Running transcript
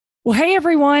Well, hey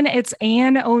everyone, it's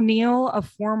Ann O'Neill, a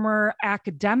former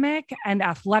academic and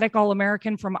athletic All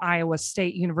American from Iowa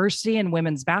State University in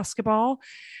women's basketball.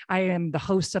 I am the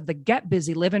host of the Get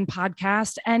Busy Living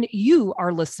podcast, and you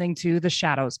are listening to the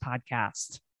Shadows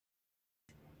podcast.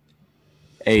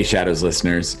 Hey, Shadows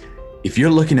listeners. If you're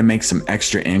looking to make some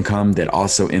extra income that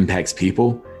also impacts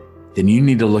people, then you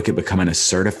need to look at becoming a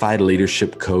certified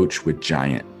leadership coach with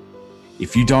Giant.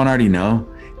 If you don't already know,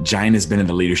 Giant has been in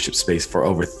the leadership space for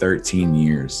over 13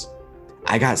 years.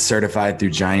 I got certified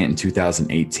through Giant in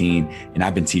 2018, and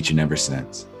I've been teaching ever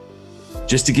since.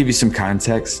 Just to give you some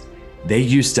context, they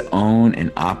used to own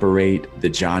and operate the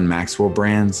John Maxwell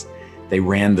brands. They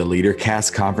ran the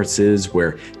LeaderCast conferences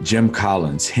where Jim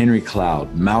Collins, Henry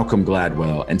Cloud, Malcolm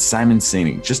Gladwell, and Simon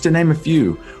Sinek, just to name a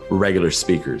few, were regular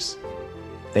speakers.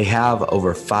 They have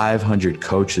over 500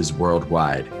 coaches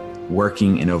worldwide,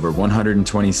 working in over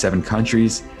 127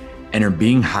 countries, and are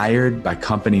being hired by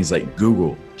companies like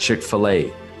Google,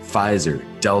 Chick-fil-A, Pfizer,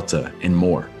 Delta, and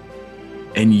more.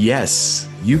 And yes,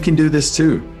 you can do this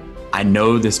too. I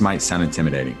know this might sound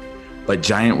intimidating, but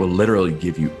Giant will literally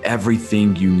give you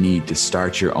everything you need to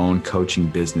start your own coaching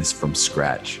business from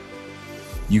scratch.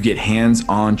 You get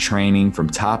hands-on training from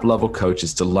top-level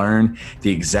coaches to learn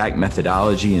the exact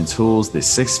methodology and tools that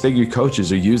six-figure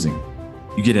coaches are using.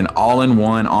 You get an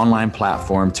all-in-one online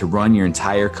platform to run your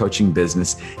entire coaching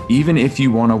business, even if you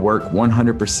want to work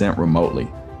 100% remotely.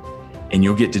 And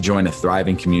you'll get to join a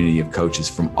thriving community of coaches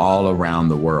from all around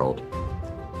the world.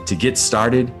 To get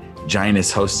started, Giant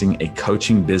is hosting a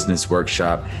coaching business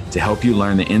workshop to help you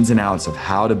learn the ins and outs of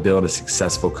how to build a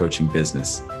successful coaching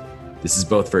business. This is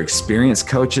both for experienced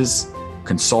coaches,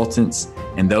 consultants,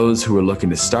 and those who are looking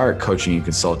to start coaching and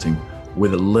consulting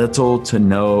with little to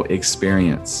no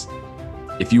experience.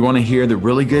 If you want to hear the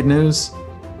really good news,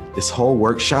 this whole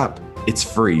workshop, it's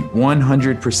free,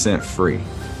 100% free.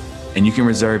 And you can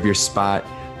reserve your spot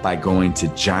by going to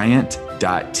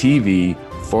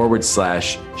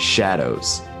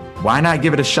giant.tv/shadows. Why not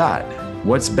give it a shot?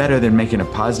 What's better than making a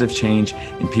positive change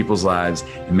in people's lives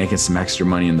and making some extra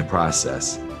money in the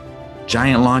process?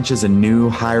 Giant launches a new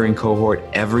hiring cohort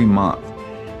every month.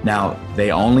 Now,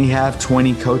 they only have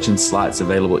 20 coaching slots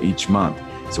available each month.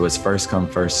 So it's first come,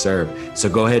 first serve. So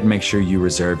go ahead and make sure you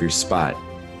reserve your spot.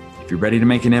 If you're ready to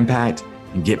make an impact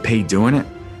and get paid doing it,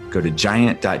 go to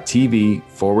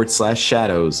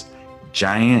giant.tv/shadows,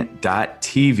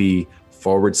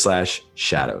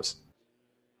 giant.tv/shadows.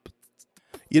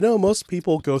 You know, most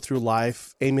people go through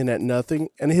life aiming at nothing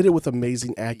and hit it with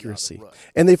amazing accuracy.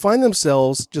 And they find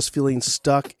themselves just feeling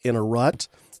stuck in a rut,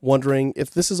 wondering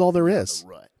if this is all there is.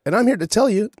 And I'm here to tell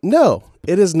you, no,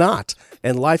 it is not.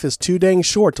 And life is too dang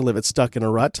short to live it stuck in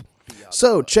a rut.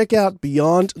 So check out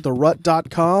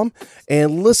beyondtherut.com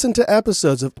and listen to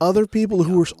episodes of other people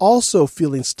who are also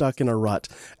feeling stuck in a rut,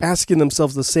 asking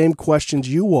themselves the same questions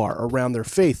you are around their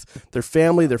faith, their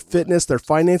family, their fitness, their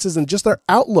finances, and just their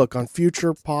outlook on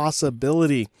future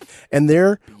possibility. And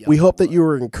there, we hope that you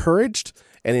are encouraged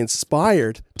and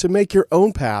inspired to make your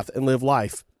own path and live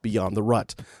life beyond the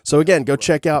rut. So again, go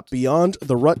check out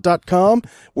beyondtherut.com,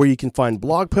 where you can find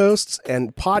blog posts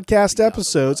and podcast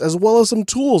episodes, as well as some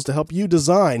tools to help you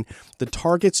design the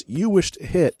targets you wish to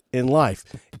hit in life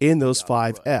in those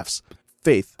 5 F's: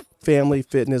 faith, family,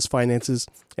 fitness, finances,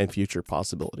 and future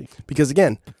possibility. Because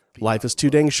again, life is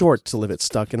too dang short to live it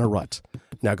stuck in a rut.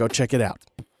 Now go check it out.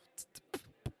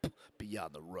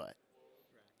 Beyond the rut.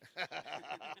 Where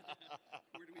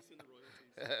do we send the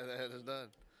royalties? That is done.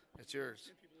 It's yours.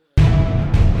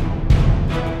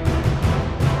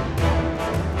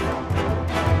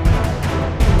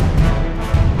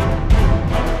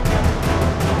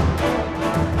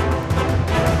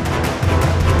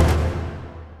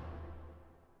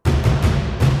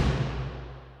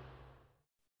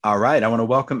 All right. I want to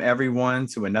welcome everyone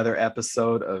to another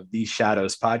episode of the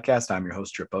Shadows podcast. I'm your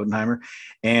host, Trip Odenheimer.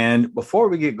 And before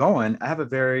we get going, I have a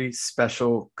very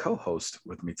special co-host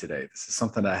with me today. This is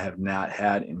something I have not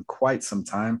had in quite some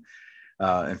time.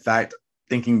 In fact,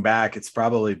 thinking back, it's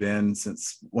probably been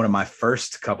since one of my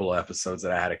first couple of episodes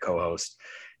that I had a co-host.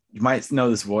 You might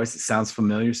know this voice. It sounds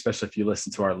familiar, especially if you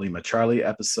listen to our Lima Charlie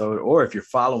episode, or if you're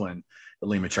following the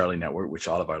Lima Charlie Network, which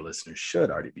all of our listeners should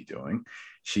already be doing.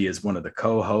 She is one of the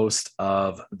co-hosts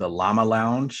of the Llama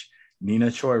Lounge,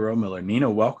 Nina Choi-Romiller. Nina,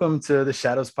 welcome to the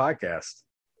Shadows podcast.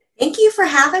 Thank you for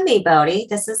having me, Bodie.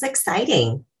 This is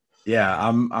exciting. Yeah,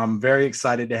 I'm very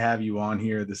excited to have you on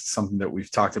here. This is something that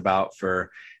we've talked about for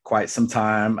quite some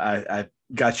time. I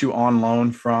got you on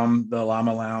loan from the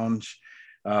Llama Lounge.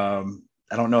 I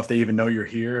don't know if they even know you're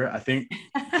here. I think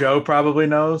Joe probably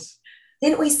knows.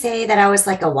 Didn't we say that I was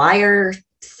like a wire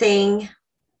thing?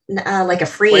 like a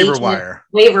free Waiver agent. wire.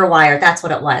 Waiver wire. That's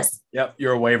what it was. Yep,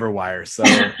 you're a waiver wire. So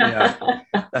yeah,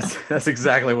 that's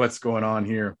exactly what's going on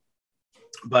here.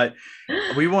 But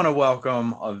we want to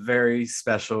welcome a very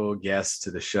special guest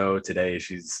to the show today.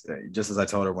 She's, just as I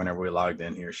told her whenever we logged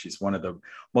in here, she's one of the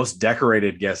most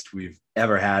decorated guests we've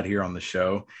ever had here on the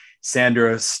show.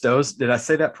 Sandra Stosz. Did I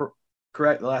say that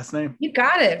correct, the last name? You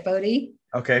got it, Bodie.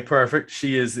 Okay, perfect.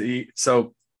 She is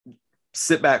so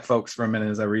sit back, folks, for a minute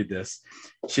as I read this.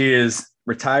 She is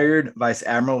retired Vice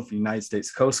Admiral of the United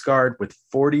States Coast Guard with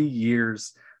 40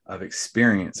 years of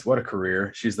experience. What a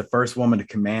career. She's the first woman to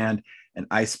command an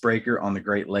icebreaker on the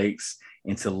Great Lakes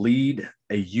and to lead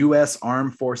a U.S.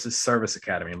 Armed Forces Service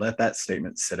Academy. Let that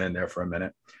statement sit in there for a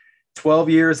minute. 12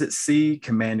 years at sea,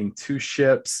 commanding 2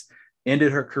 ships,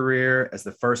 ended her career as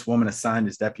the first woman assigned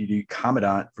as Deputy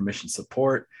Commandant for Mission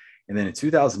Support. And then in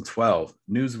 2012,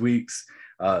 Newsweek's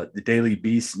The Daily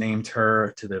Beast named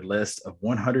her to their list of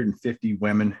 150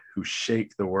 women who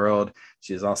shake the world.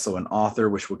 She is also an author,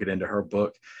 which we'll get into her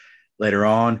book later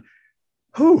on.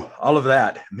 All of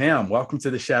that. Ma'am, welcome to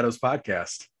the Shadows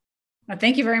Podcast.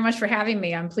 Thank you very much for having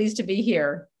me. I'm pleased to be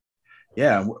here.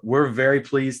 Yeah, we're very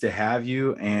pleased to have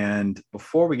you. And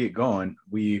before we get going,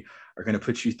 we are going to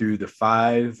put you through the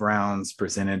 5 rounds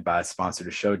presented by sponsor of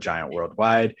the show, Giant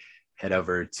Worldwide. Head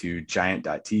over to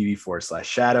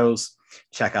giant.tv/shadows.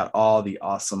 Check out all the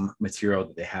awesome material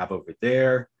that they have over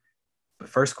there. But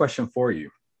first question for you,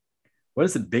 what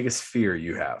is the biggest fear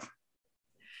you have?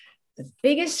 The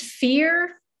biggest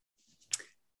fear,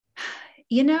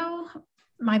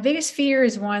 my biggest fear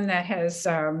is one that has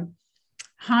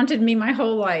haunted me my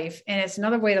whole life. And it's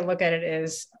another way to look at it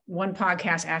is one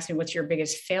podcast asked me, what's your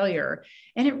biggest failure?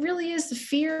 And it really is the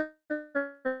fear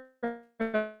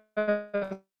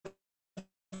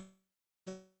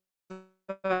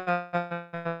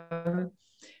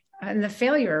and the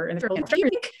failure and to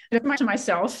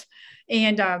myself.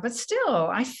 And, but still,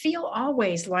 I feel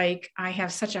always like I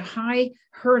have such a high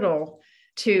hurdle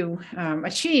to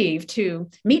achieve, to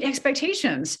meet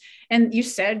expectations. And you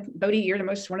said, Bodie, you're one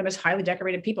of the most highly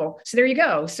decorated people. So there you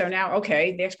go. So now,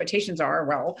 okay, the expectations are,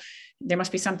 well, there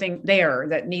must be something there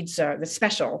that needs that's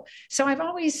special. So I've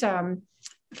always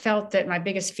felt that my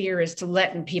biggest fear is to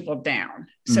letting people down.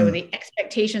 So the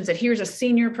expectations that here's a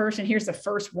senior person, here's the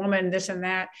first woman, this and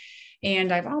that.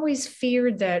 And I've always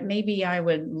feared that maybe I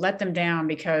would let them down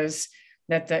because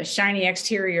that the shiny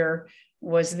exterior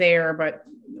was there, but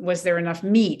was there enough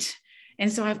meat?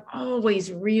 And so I've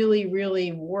always really,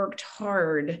 really worked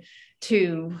hard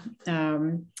to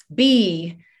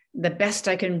be the best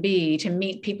I can be, to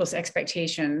meet people's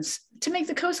expectations, to make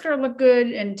the Coast Guard look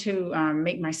good and to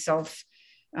make myself,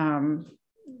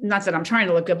 not that I'm trying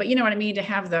to look good, but you know what I mean, to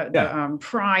have the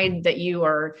pride that you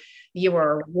are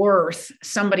worth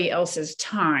somebody else's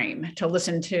time to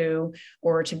listen to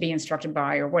or to be instructed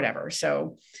by or whatever.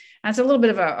 So that's a little bit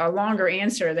of a longer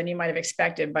answer than you might have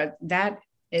expected, but that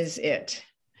is it.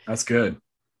 That's good.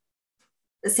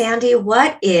 Sandy,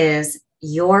 what is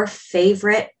your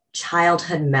favorite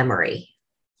childhood memory?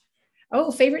 Oh,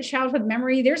 favorite childhood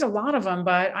memory. There's a lot of them,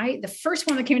 but the first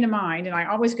one that came to mind, and I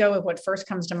always go with what first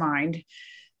comes to mind,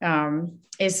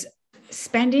 is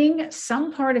spending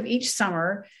some part of each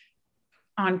summer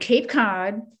on Cape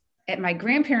Cod at my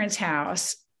grandparents'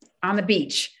 house on the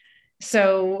beach.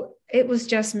 So it was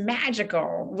just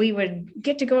magical. We would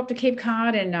get to go up to Cape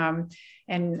Cod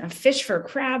and fish for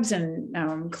crabs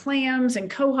and clams and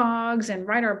quahogs and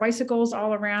ride our bicycles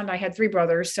all around. I had 3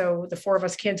 brothers, so the 4 of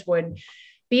us kids would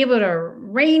be able to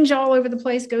range all over the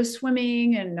place, go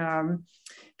swimming. And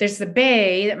there's the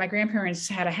bay that my grandparents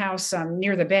had a house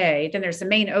near the bay. Then there's the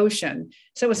main ocean.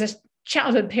 So it was a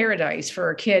childhood paradise for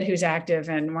a kid who's active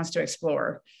and wants to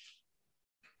explore.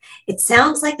 It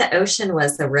sounds like the ocean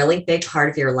was a really big part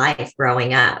of your life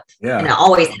growing up. Yeah. And it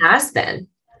always has been.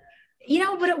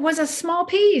 But it was a small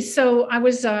piece. So I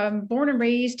was born and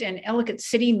raised in Ellicott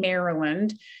City,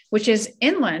 Maryland, which is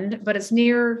inland, but it's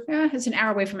it's an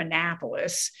hour away from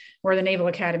Annapolis, where the Naval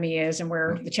Academy is and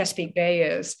where the Chesapeake Bay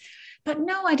is. But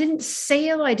no, I didn't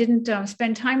sail. I didn't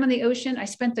spend time on the ocean. I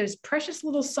spent those precious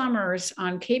little summers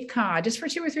on Cape Cod just for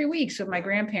 2 or 3 weeks with my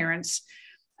grandparents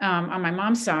on my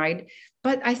mom's side.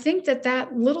 But I think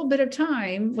that little bit of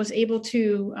time was able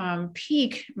to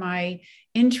pique my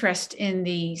interest in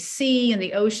the sea and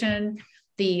the ocean,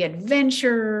 the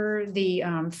adventure, the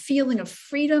feeling of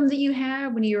freedom that you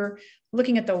have when you're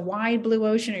looking at the wide blue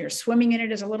ocean or you're swimming in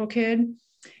it as a little kid.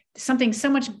 Something so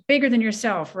much bigger than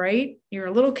yourself, right? You're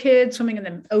a little kid swimming in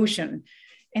the ocean.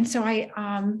 And so I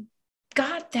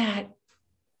got that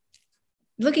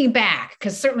looking back,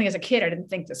 because certainly as a kid, I didn't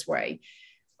think this way.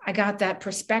 I got that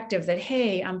perspective that,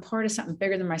 hey, I'm part of something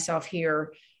bigger than myself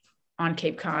here on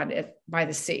Cape Cod by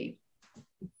the sea.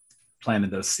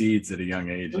 Planted those seeds at a young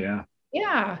age. Yeah.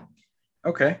 Yeah.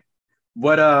 Okay.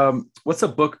 What's a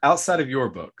book outside of your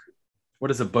book?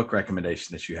 What is a book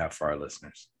recommendation that you have for our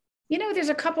listeners? There's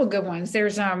a couple good ones.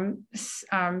 There's Sally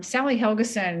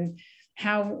Helgeson,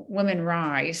 How Women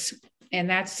Rise. And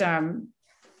that's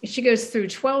she goes through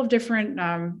 12 different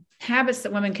habits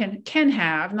that women can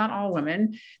have, not all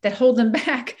women, that hold them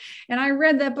back. And I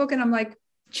read that book and I'm like,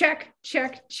 check,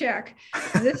 check, check.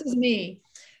 This is me.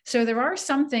 So there are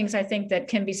some things I think that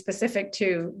can be specific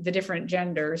to the different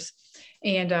genders.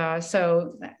 And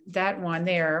so that one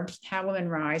there, How Women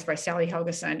Rise by Sally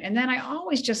Helgeson. And then I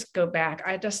always just go back.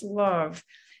 I just love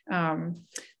the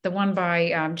one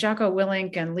by Jocko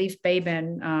Willink and Leif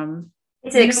Babin.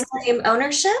 Is it Extreme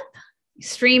Ownership?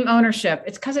 Extreme Ownership.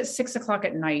 It's because it's 6 o'clock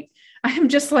at night. I am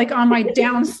just like on my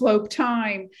downslope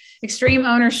time. Extreme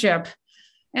Ownership.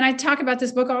 And I talk about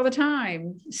this book all the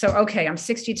time. So, okay, I'm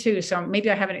 62. So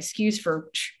maybe I have an excuse for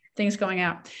things going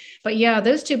out. But yeah,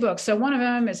 those two books. So one of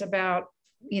them is about,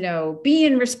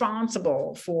 being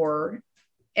responsible for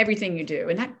everything you do.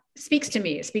 And that speaks to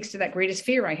me. It speaks to that greatest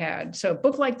fear I had. So a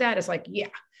book like that is like, yeah,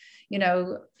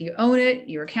 you own it,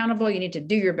 you're accountable, you need to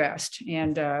do your best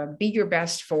and be your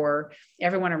best for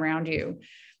everyone around you.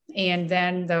 And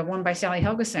then the one by Sally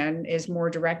Helgeson is more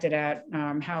directed at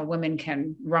how women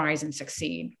can rise and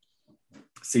succeed.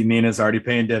 See, Nina's already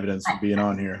paying dividends for being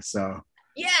on here. So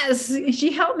yes,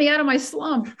 she helped me out of my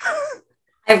slump.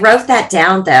 I wrote that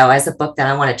down though as a book that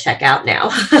I want to check out now.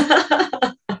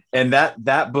 And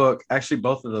that book, actually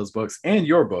both of those books and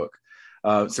your book.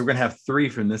 So we're going to have 3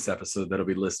 from this episode that'll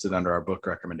be listed under our book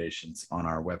recommendations on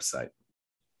our website.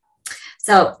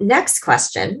 So next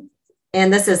question,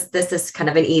 and this is kind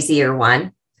of an easier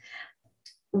one.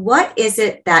 What is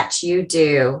it that you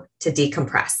do to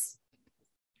decompress?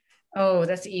 Oh,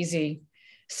 that's easy.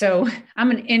 So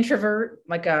I'm an introvert,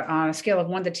 like on a scale of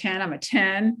 1 to 10, I'm a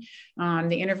 10 on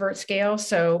the introvert scale.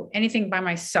 So anything by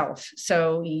myself.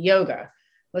 So yoga,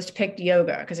 let's pick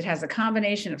yoga because it has a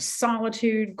combination of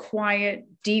solitude, quiet,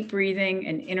 deep breathing,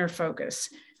 and inner focus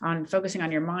on focusing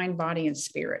on your mind, body, and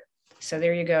spirit. So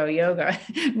there you go, yoga.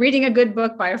 Reading a good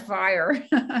book by a fire.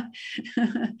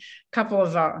 Couple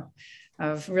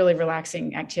of really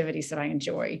relaxing activities that I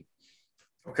enjoy.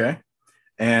 Okay.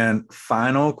 And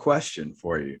final question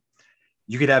for you.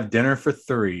 You could have dinner for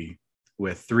 3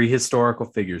 with 3 historical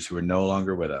figures who are no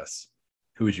longer with us.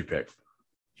 Who would you pick?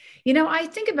 I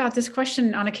think about this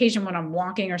question on occasion when I'm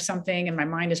walking or something and my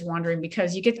mind is wandering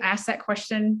because you get asked that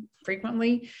question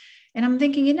frequently. And I'm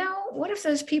thinking, what if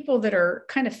those people that are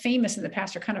kind of famous in the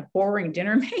past are kind of boring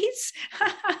dinner mates?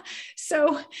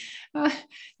 So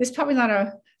there's probably not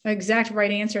an exact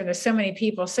right answer. And there's so many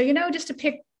people. So, just to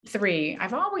pick 3,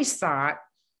 I've always thought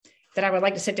that I would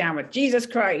like to sit down with Jesus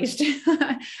Christ.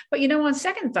 But, on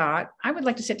second thought, I would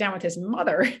like to sit down with his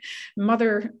mother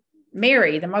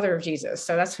Mary, the mother of Jesus.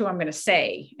 So that's who I'm going to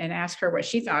say and ask her what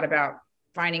she thought about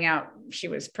finding out she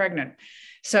was pregnant.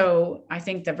 So I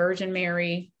think the Virgin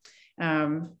Mary,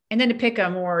 and then to pick a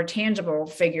more tangible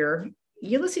figure,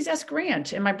 Ulysses S.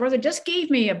 Grant. And my brother just gave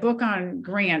me a book on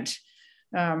Grant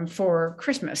for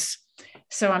Christmas.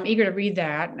 So I'm eager to read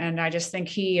that. And I just think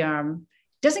he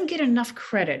doesn't get enough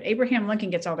credit. Abraham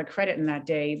Lincoln gets all the credit in that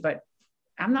day, but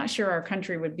I'm not sure our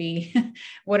country would be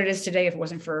what it is today if it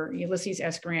wasn't for Ulysses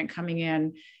S. Grant coming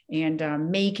in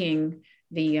and making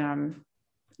the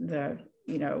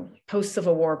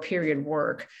post-Civil War period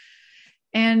work.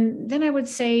 And then I would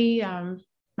say I'm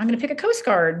going to pick a Coast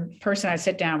Guard person I'd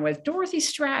sit down with, Dorothy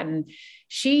Stratton.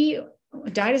 She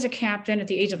died as a captain at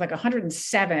the age of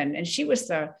 107, and she was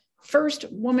the first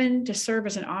woman to serve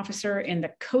as an officer in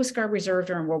the Coast Guard Reserve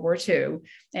during World War II.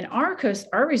 And our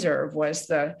reserve was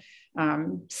the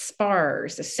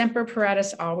SPARS, the Semper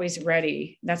Paratus, always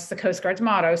ready. That's the Coast Guard's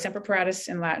motto. Semper Paratus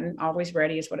in Latin, always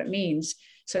ready is what it means.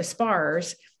 So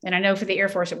SPARS, and I know for the Air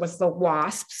Force, it was the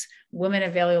WASPs, women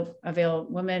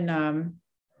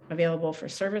available for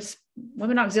service,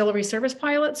 women auxiliary service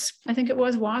pilots. I think it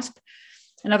was WASP.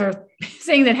 Another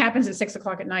thing that happens at 6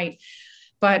 o'clock at night.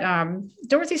 But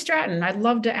Dorothy Stratton, I'd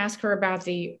love to ask her about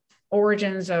the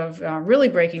origins of really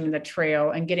breaking the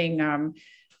trail and getting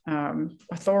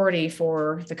authority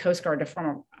for the Coast Guard to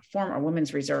form a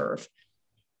women's reserve.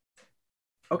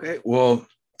 Okay, well,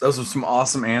 those are some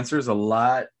awesome answers. A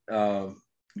lot of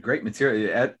great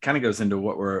material. It kind of goes into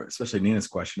what we're, especially Nina's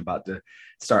question, about to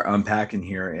start unpacking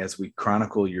here as we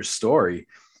chronicle your story.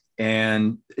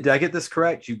 And did I get this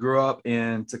correct? You grew up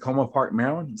in Tacoma Park,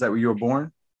 Maryland. Is that where you were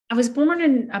born? I was born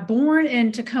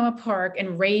in Tacoma Park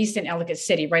and raised in Ellicott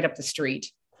City, right up the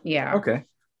street. Yeah. Okay.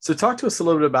 So talk to us a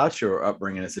little bit about your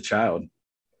upbringing as a child.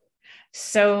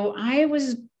 So I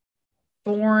was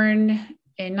born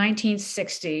in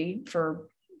 1960, for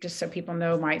just so people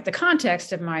know the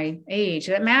context of my age.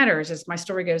 That matters as my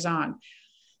story goes on.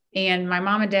 And my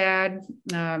mom and dad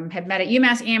had met at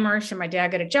UMass Amherst, and my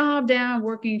dad got a job down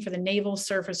working for the Naval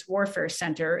Surface Warfare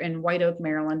Center in White Oak,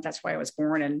 Maryland. That's why I was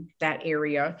born in that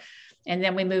area. And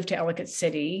then we moved to Ellicott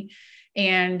City.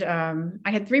 And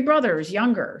I had three brothers,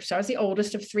 younger. So I was the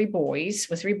oldest of three boys.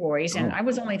 And I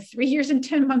was only 3 years and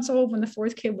 10 months old when the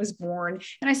fourth kid was born.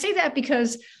 And I say that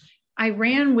because I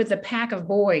ran with a pack of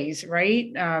boys, right?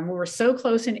 We were so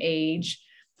close in age.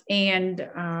 And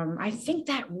I think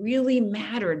that really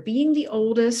mattered, being the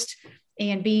oldest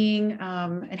and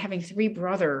and having three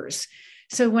brothers.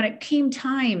 So when it came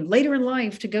time later in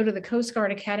life to go to the Coast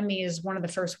Guard Academy as one of the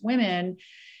first women,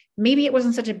 maybe it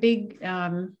wasn't such a big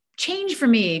change for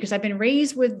me because I've been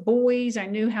raised with boys. I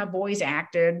knew how boys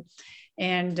acted.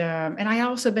 And I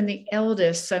also been the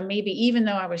eldest. So maybe even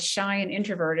though I was shy and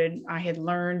introverted, I had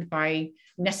learned by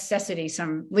necessity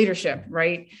some leadership,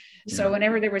 right? Yeah. So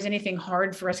whenever there was anything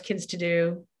hard for us kids to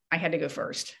do, I had to go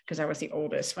first because I was the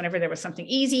oldest. Whenever there was something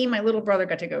easy, my little brother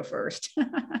got to go first.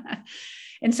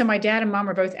 And so my dad and mom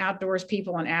were both outdoors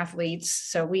people and athletes.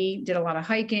 So we did a lot of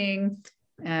hiking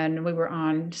and we were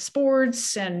on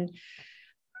sports, and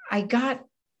I got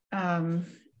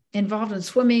involved in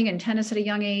swimming and tennis at a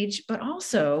young age, but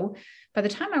also by the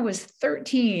time I was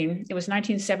 13, it was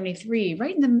 1973,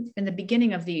 right in the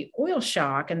beginning of the oil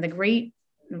shock and the great,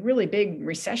 really big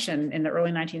recession in the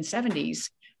early 1970s,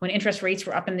 when interest rates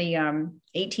were up in the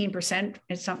 18%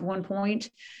 at one point.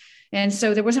 And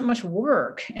so there wasn't much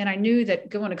work. And I knew that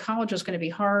going to college was going to be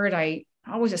hard. I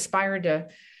always aspired to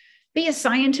be a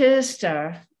scientist,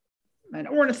 an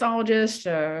ornithologist,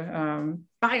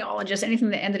 biologist, anything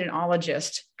that ended in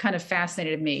ologist kind of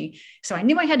fascinated me. So I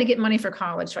knew I had to get money for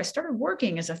college. So I started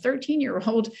working as a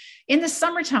 13-year-old in the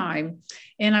summertime.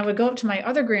 And I would go up to my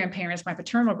other grandparents, my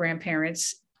paternal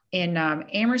grandparents in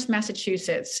Amherst,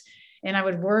 Massachusetts. And I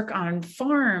would work on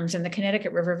farms in the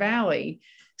Connecticut River Valley.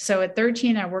 So at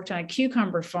 13, I worked on a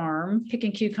cucumber farm,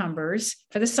 picking cucumbers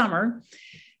for the summer.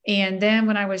 And then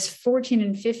when I was 14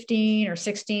 and 15 or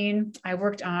 16, I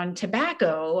worked on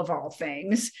tobacco, of all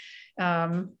things,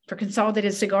 for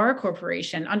Consolidated Cigar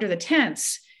Corporation under the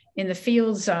tents in the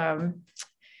fields. And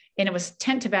it was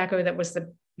tent tobacco that was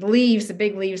the leaves, the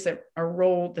big leaves that are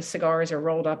rolled, the cigars are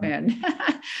rolled up in.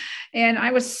 And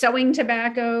I was sewing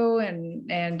tobacco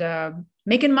and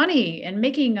making money and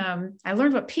I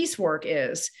learned what piecework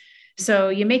is. So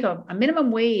you make a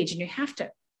minimum wage and you have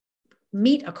to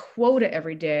meet a quota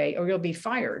every day or you'll be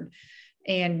fired.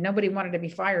 And nobody wanted to be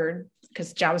fired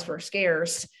because jobs were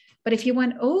scarce. But if you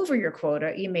went over your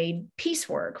quota, you made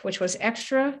piecework, which was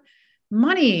extra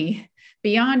money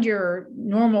beyond your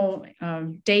normal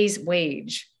day's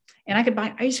wage. And I could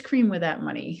buy ice cream with that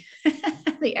money,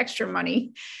 the extra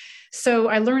money. So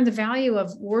I learned the value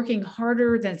of working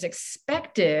harder than is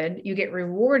expected. You get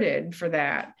rewarded for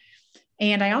that.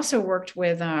 And I also worked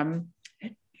with,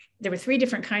 there were three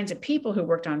different kinds of people who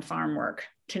worked on farm work.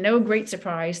 To no great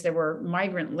surprise, there were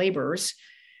migrant laborers,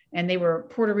 and they were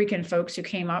Puerto Rican folks who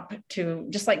came up to,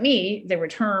 just like me, they were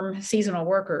term seasonal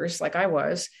workers like I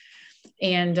was.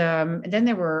 And then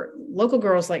there were local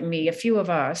girls like me, a few of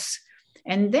us.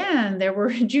 And then there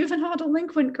were juvenile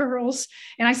delinquent girls.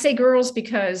 And I say girls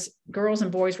because girls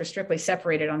and boys were strictly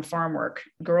separated on farm work.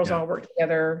 Girls all worked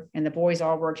together and the boys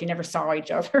all worked. You never saw each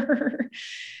other.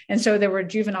 And so there were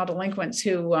juvenile delinquents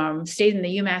who stayed in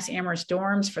the UMass Amherst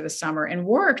dorms for the summer and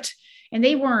worked. And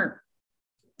they were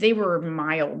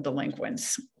mild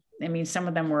delinquents. I mean, some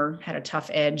of them had a tough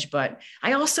edge, but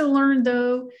I also learned,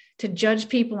 though, to judge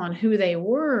people on who they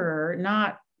were,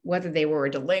 not whether they were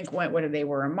a delinquent, whether they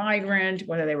were a migrant,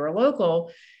 whether they were a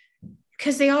local,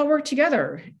 because they all worked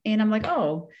together. And I'm like,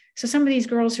 oh, so some of these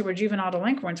girls who were juvenile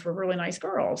delinquents were really nice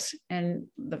girls. And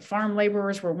the farm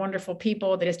laborers were wonderful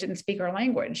people. They just didn't speak our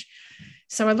language.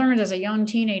 So I learned as a young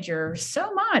teenager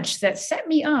so much that set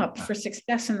me up for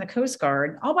success in the Coast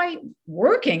Guard, all by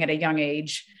working at a young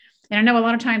age. And I know a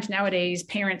lot of times nowadays,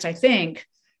 parents, I think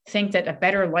that a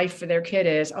better life for their kid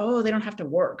is, oh, they don't have to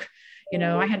work. You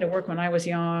know, I had to work when I was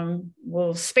young.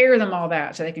 We'll spare them all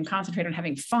that so they can concentrate on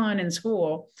having fun in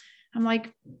school. I'm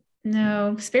like,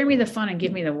 no, spare me the fun and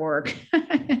give me the work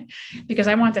because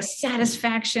I want the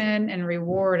satisfaction and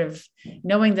reward of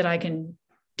knowing that I can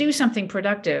do something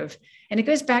productive. And it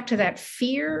goes back to that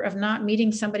fear of not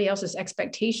meeting somebody else's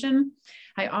expectation.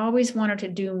 I always wanted to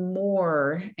do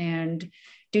more and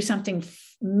do something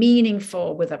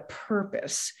meaningful with a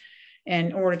purpose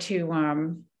in order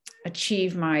to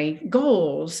achieve my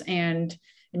goals and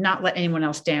not let anyone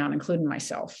else down, including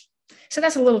myself. So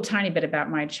that's a little tiny bit about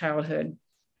my childhood.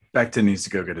 Becton needs to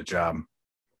go get a job.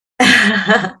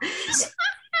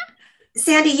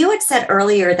 Sandy, you had said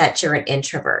earlier that you're an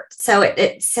introvert. So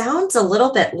it sounds a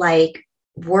little bit like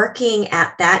working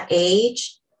at that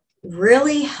age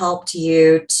really helped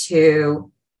you to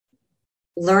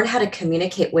learn how to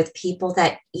communicate with people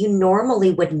that you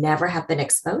normally would never have been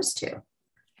exposed to.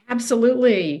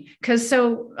 Absolutely. Because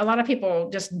so a lot of people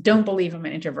just don't believe I'm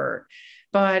an introvert.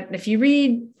 But if you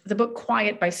read the book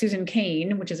Quiet by Susan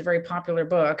Cain, which is a very popular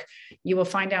book, you will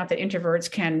find out that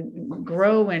introverts can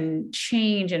grow and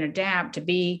change and adapt to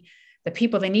be the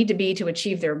people they need to be to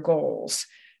achieve their goals.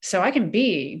 So I can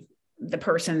be the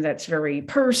person that's very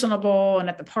personable, and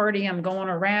at the party, I'm going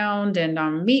around and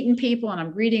I'm meeting people and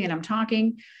I'm greeting and I'm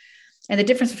talking. And the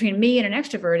difference between me and an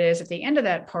extrovert is at the end of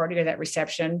that party or that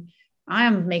reception, I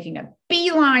am making a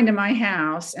beeline to my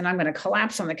house and I'm going to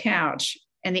collapse on the couch.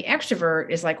 And the extrovert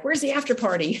is like, where's the after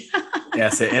party? Yeah,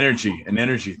 it's an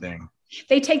energy thing.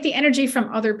 They take the energy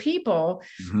from other people,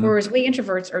 whereas we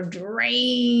introverts are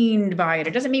drained by it.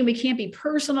 It doesn't mean we can't be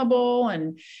personable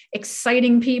and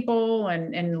exciting people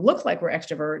and look like we're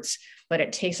extroverts, but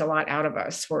it takes a lot out of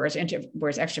us, whereas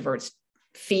extroverts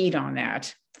feed on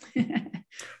that.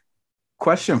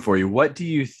 Question for you. What do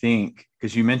you think,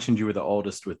 because you mentioned you were the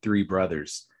oldest with 3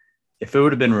 brothers. If it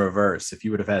would have been reverse, if you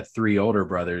would have had 3 older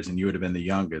brothers and you would have been the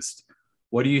youngest,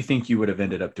 what do you think you would have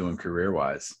ended up doing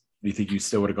career-wise? Do you think you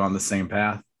still would have gone the same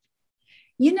path?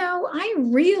 You know, I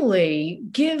really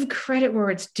give credit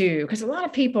where it's due, because a lot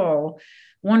of people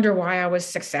wonder why I was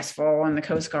successful in the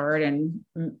Coast Guard and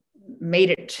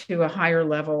made it to a higher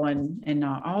level and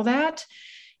all that.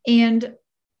 And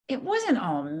it wasn't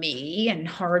all me and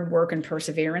hard work and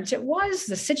perseverance. It was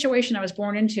the situation I was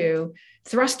born into,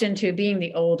 thrust into being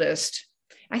the oldest.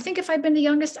 I think if I'd been the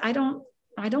youngest, I don't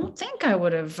think I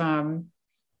would have, I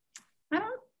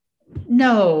don't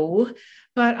know,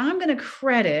 but I'm going to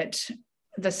credit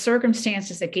the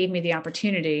circumstances that gave me the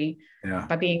opportunity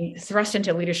by being thrust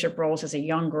into leadership roles as a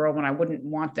young girl when I wouldn't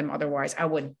want them otherwise. I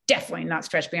would definitely not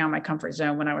stretch beyond my comfort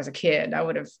zone when I was a kid. I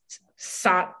would have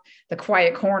sought the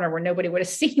quiet corner where nobody would have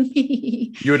seen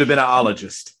me. You would have been an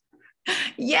ologist.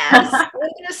 Yes, I would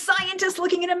have been a scientist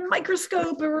looking at a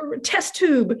microscope or a test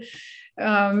tube.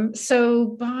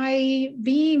 So by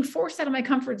being forced out of my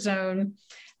comfort zone,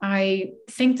 I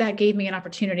think that gave me an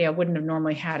opportunity I wouldn't have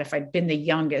normally had if I'd been the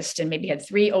youngest and maybe had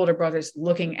 3 older brothers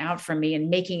looking out for me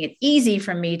and making it easy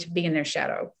for me to be in their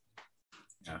shadow.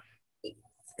 Yeah.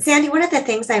 Sandy, one of the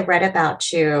things I read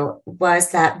about you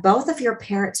was that both of your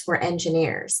parents were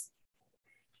engineers.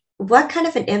 What kind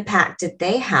of an impact did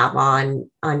they have on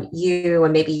you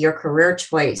and maybe your career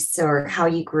choice or how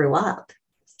you grew up?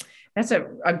 That's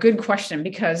a good question,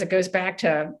 because it goes back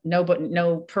to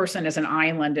no person is an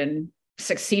island and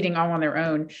succeeding all on their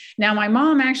own. Now, my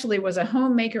mom actually was a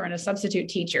homemaker and a substitute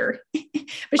teacher,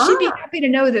 but she'd be happy to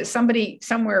know that somebody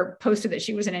somewhere posted that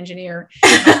she was an engineer,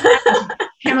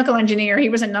 chemical engineer. He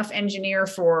was enough engineer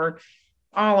for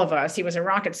all of us. He was a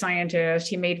rocket scientist.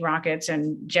 He made rockets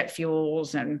and jet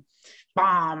fuels and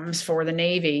bombs for the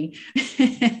Navy.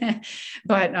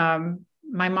 But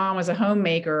my mom was a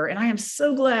homemaker, and I am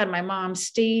so glad my mom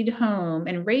stayed home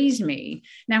and raised me.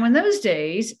 Now, in those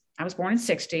days, I was born in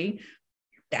 1960.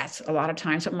 That's a lot of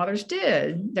times what mothers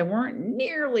did. There weren't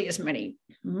nearly as many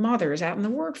mothers out in the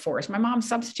workforce. My mom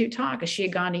substitute taught because she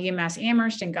had gone to UMass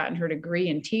Amherst and gotten her degree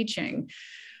in teaching.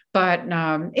 But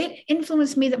it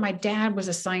influenced me that my dad was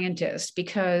a scientist,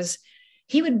 because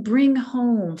he would bring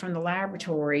home from the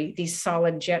laboratory these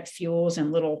solid jet fuels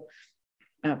and little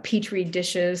Petri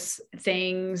dishes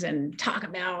things and talk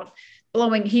about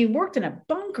blowing. He worked in a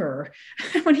bunker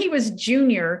when he was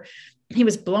junior. He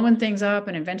was blowing things up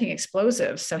and inventing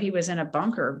explosives. So he was in a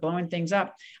bunker blowing things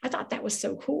up. I thought that was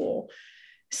so cool.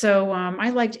 So I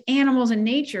liked animals and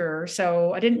nature.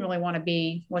 So I didn't really want to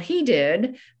be what he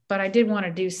did, but I did want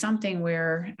to do something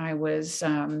where I was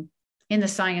in the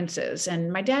sciences.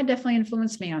 And my dad definitely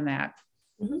influenced me on that.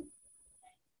 Mm-hmm.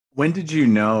 When did you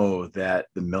know that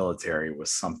the military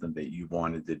was something that you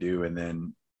wanted to do? And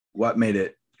then what made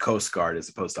it Coast Guard as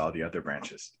opposed to all the other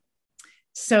branches?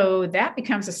 So that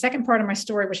becomes the second part of my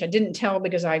story, which I didn't tell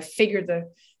because I figured the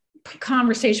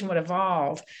conversation would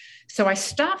evolve. So I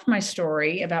stopped my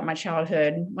story about my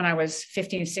childhood when I was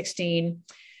 15, 16,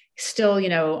 still,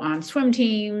 on swim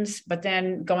teams, but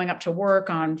then going up to work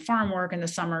on farm work in the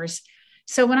summers.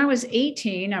 So when I was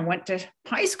 18, I went to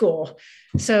high school.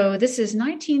 So this is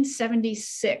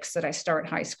 1976 that I start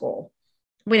high school.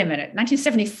 Wait a minute,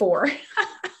 1974.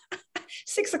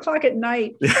 6:00 at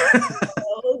night.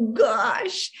 Oh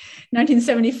gosh,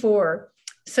 1974.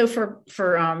 So for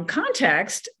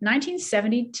context,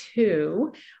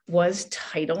 1972 was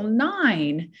Title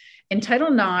IX. And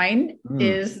Title IX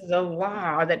is the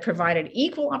law that provided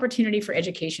equal opportunity for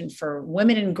education for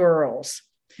women and girls.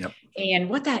 Yep. And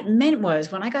what that meant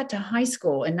was when I got to high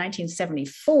school in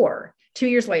 1974, 2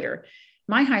 years later,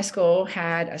 my high school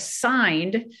had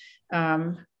assigned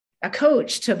a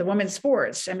coach to the women's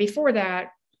sports. And before that,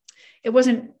 it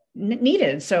wasn't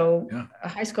needed. So a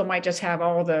high school might just have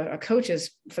all the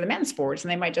coaches for the men's sports, and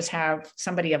they might just have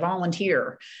somebody, a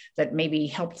volunteer that maybe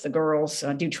helped the girls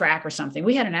do track or something.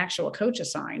 We had an actual coach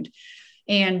assigned.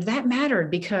 And that mattered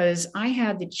because I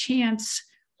had the chance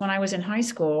when I was in high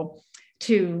school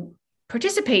to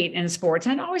participate in sports.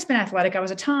 And I'd always been athletic. I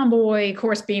was a tomboy, of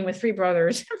course, being with three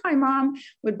brothers. My mom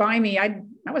would buy me, I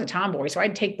was a tomboy, so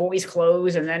I'd take boys'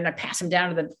 clothes and then I'd pass them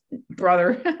down to the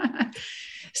brother.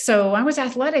 So I was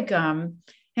athletic. And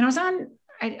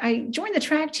I joined the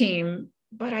track team,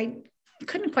 but I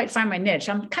couldn't quite find my niche.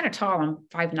 I'm kind of tall. I'm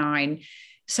 5'9".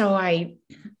 So I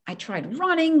tried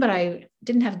running, but I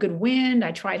didn't have good wind.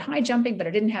 I tried high jumping, but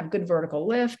I didn't have good vertical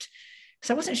lift.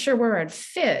 So I wasn't sure where I'd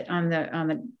fit on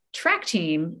the track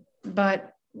team.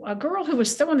 But a girl who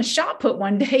was throwing the shot put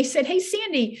one day said, "Hey,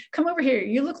 Sandy, come over here.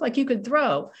 You look like you could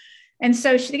throw." And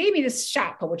so she gave me this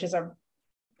shot put, which is a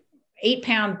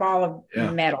 8-pound ball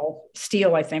of metal,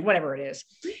 steel, I think, whatever it is.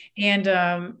 And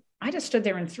I just stood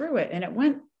there and threw it, and it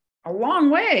went a long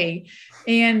way.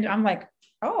 And I'm like,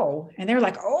 oh, and they're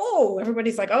like, oh,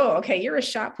 everybody's like, oh, okay, you're a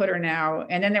shot putter now.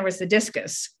 And then there was the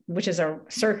discus, which is a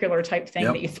circular type thing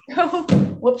that you throw.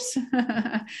 Whoops,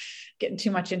 getting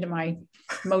too much into my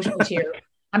emotions here.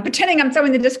 I'm pretending I'm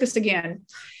throwing the discus again.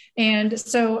 And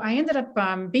so I ended up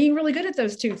being really good at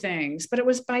those two things, but it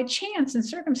was by chance and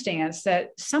circumstance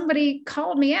that somebody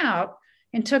called me out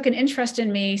and took an interest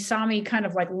in me, saw me kind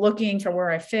of like looking for where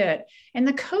I fit. And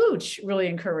the coach really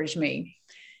encouraged me.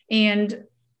 And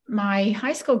my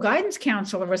high school guidance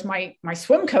counselor was my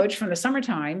swim coach from the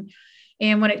summertime.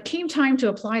 And when it came time to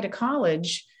apply to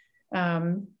college,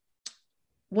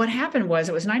 what happened was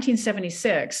it was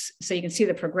 1976. So you can see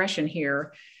the progression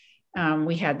here.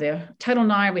 We had the Title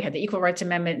IX, we had the Equal Rights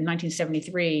Amendment in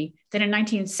 1973. Then in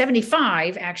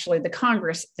 1975, actually, the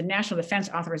Congress, the National Defense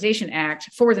Authorization Act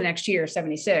for the next year,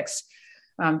 76,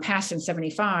 passed in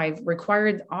 75,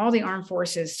 required all the armed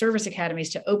forces service academies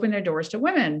to open their doors to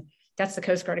women. That's the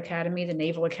Coast Guard Academy, the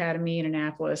Naval Academy in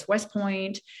Annapolis, West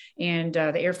Point, and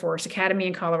the Air Force Academy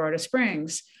in Colorado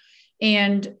Springs.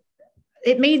 And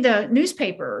it made the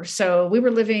newspaper. So we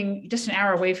were living just an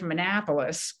hour away from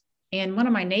Annapolis. And one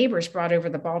of my neighbors brought over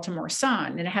the Baltimore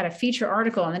Sun, and it had a feature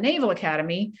article on the Naval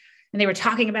Academy. And they were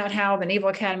talking about how the Naval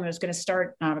Academy was going to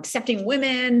start accepting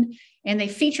women. And they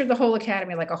featured the whole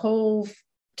academy, like a whole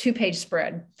 2-page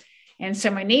spread. And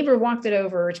so my neighbor walked it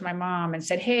over to my mom and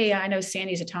said, "Hey, I know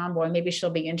Sandy's a tomboy. Maybe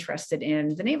she'll be interested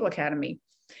in the Naval Academy."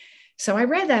 So I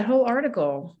read that whole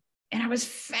article and I was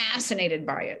fascinated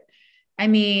by it. I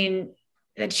mean,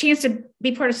 the chance to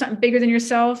be part of something bigger than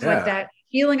yourself, like that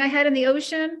feeling I had in the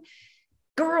ocean,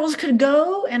 girls could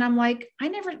go. And I'm like,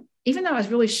 even though I was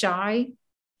really shy,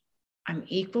 I'm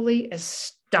equally as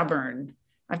stubborn.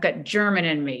 I've got German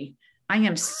in me. I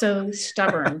am so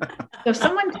stubborn. So if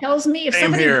someone tells me, if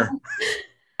somebody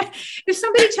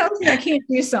tells me I can't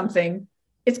do something,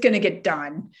 it's going to get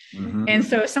done. Mm-hmm. And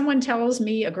so if someone tells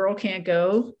me a girl can't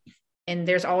go and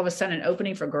there's all of a sudden an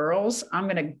opening for girls, I'm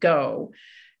going to go.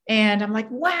 And I'm like,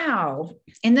 wow.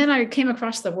 And then I came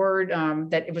across the word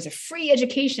that it was a free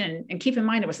education. And keep in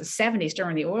mind, it was the 70s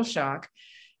during the oil shock.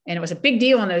 And it was a big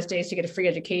deal in those days to get a free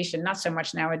education, not so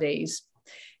much nowadays.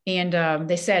 And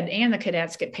they said, and the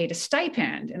cadets get paid a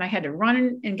stipend. And I had to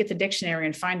run and get the dictionary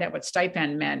and find out what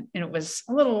stipend meant. And it was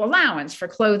a little allowance for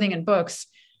clothing and books.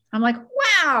 I'm like,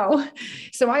 wow.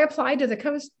 So I applied to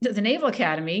the Naval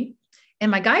Academy, and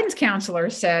my guidance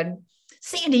counselor said,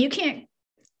 "Sandy, you can't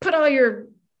put all your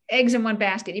eggs in one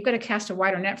basket. You've got to cast a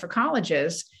wider net for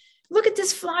colleges. Look at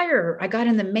this flyer I got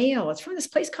in the mail. It's from this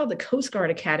place called the Coast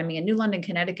Guard Academy in New London,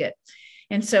 Connecticut."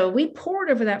 And so we poured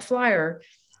over that flyer.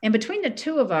 And between the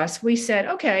two of us, we said,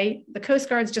 okay, the Coast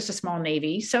Guard's just a small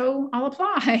Navy, so I'll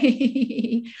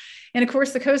apply. And of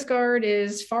course, the Coast Guard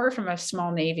is far from a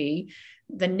small Navy.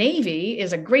 The Navy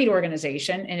is a great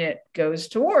organization, and it goes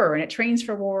to war, and it trains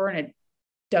for war, and it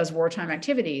does wartime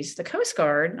activities. The Coast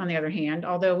Guard, on the other hand,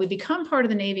 although we become part of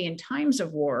the Navy in times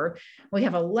of war, we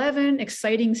have 11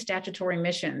 exciting statutory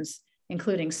missions,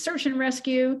 including search and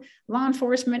rescue, law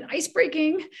enforcement, ice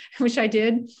breaking, which I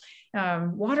did,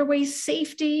 waterways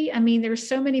safety. I mean, there's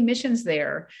so many missions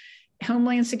there,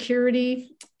 homeland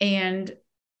security. And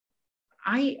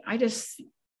I just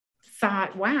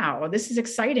thought, wow, this is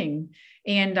exciting.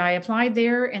 And I applied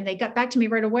there and they got back to me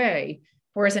right away.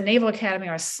 Whereas at Naval Academy,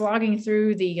 I was slogging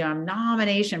through the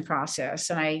nomination process,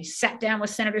 and I sat down with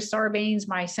Senator Sarbanes,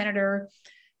 my senator,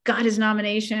 got his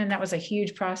nomination. That was a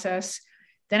huge process.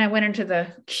 Then I went into the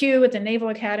queue at the Naval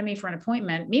Academy for an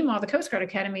appointment. Meanwhile, the Coast Guard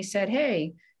Academy said,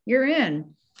 hey, you're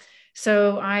in.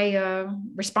 So I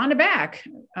responded back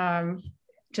to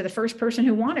the first person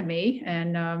who wanted me.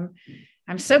 And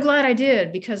I'm so glad I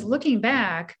did, because looking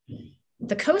back,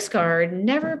 the Coast Guard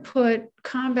never put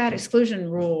combat exclusion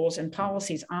rules and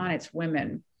policies on its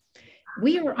women.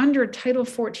 We are under Title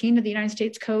 14 of the United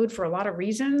States Code for a lot of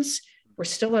reasons. We're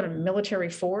still a military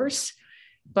force,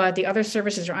 but the other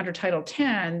services are under Title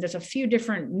 10. There's a few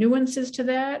different nuances to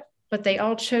that, but they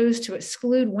all chose to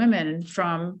exclude women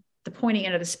from the pointy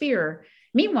end of the spear.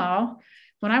 Meanwhile,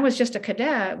 when I was just a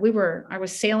cadet, I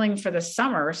was sailing for the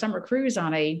summer cruise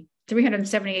on a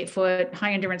 378-foot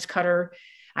high endurance cutter.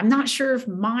 I'm not sure if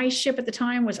my ship at the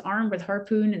time was armed with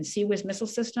Harpoon and Sea-Whiz missile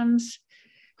systems,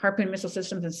 Harpoon missile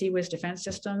systems and Sea-Whiz defense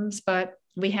systems, but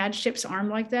we had ships armed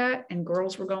like that, and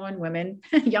girls were going, women,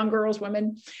 young girls,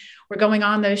 women were going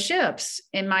on those ships.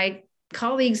 And my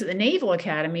colleagues at the Naval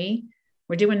Academy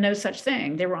were doing no such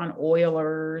thing. They were on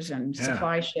oilers and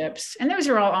supply ships, and those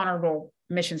are all honorable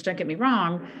missions, don't get me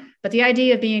wrong. But the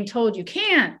idea of being told you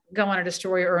can't go on a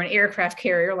destroyer or an aircraft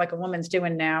carrier like a woman's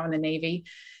doing now in the Navy,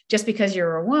 just because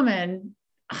you're a woman,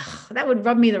 that would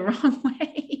rub me the wrong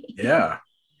way. Yeah.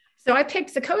 So I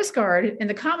picked the Coast Guard, and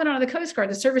the commandant of the Coast Guard,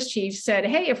 the service chief, said,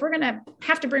 hey, if we're going to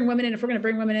have to bring women in, we're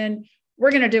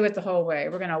going to do it the whole way.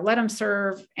 We're going to let them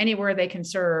serve anywhere they can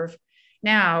serve.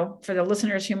 Now, for the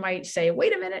listeners who might say,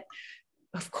 wait a minute,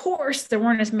 of course, there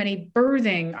weren't as many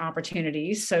berthing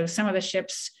opportunities. So some of the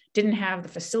ships didn't have the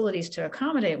facilities to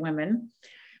accommodate women.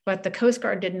 But the Coast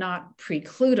Guard did not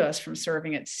preclude us from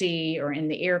serving at sea or in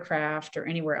the aircraft or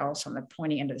anywhere else on the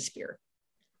pointy end of the spear.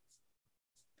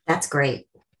 That's great.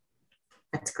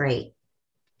 That's great.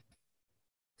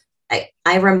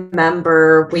 I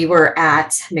remember we were at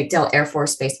MacDill Air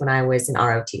Force Base when I was in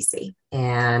ROTC,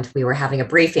 and we were having a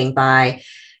briefing by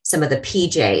some of the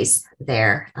PJs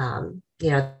there,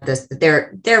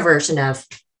 their version of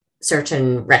search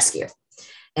and rescue.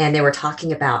 And they were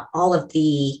talking about all of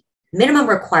the minimum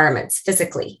requirements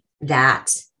physically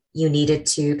that you needed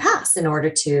to pass in order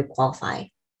to qualify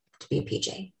to be a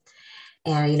PJ.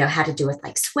 And, had to do with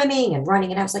like swimming and running.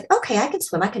 And I was like, okay, I can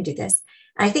swim. I can do this.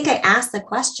 And I think I asked the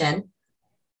question,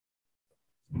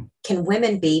 can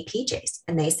women be PJs?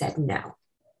 And they said no.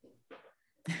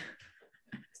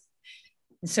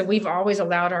 So we've always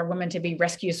allowed our women to be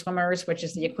rescue swimmers, which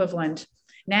is the equivalent.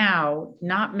 Now,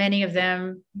 not many of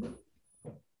them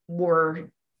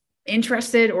were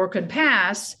interested or could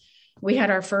pass. We had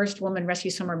our first woman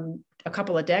rescue swimmer a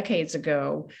couple of decades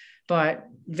ago, but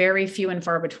very few and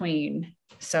far between.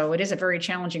 So it is a very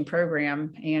challenging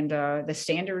program, and the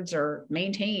standards are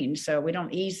maintained. So we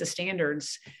don't ease the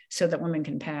standards so that women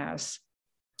can pass.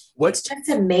 It's just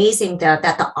amazing that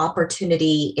the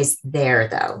opportunity is there,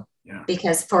 though,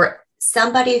 because for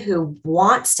somebody who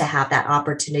wants to have that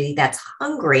opportunity, that's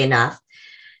hungry enough,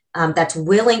 that's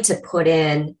willing to put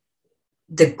in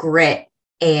the grit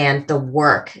and the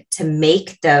work to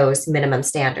make those minimum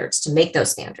standards, to make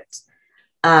those standards.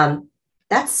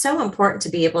 That's so important to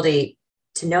be able to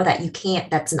know that you can't,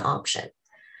 that's an option.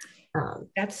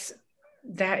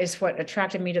 That is what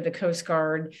attracted me to the Coast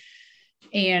Guard.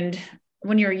 And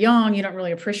when you're young, you don't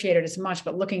really appreciate it as much,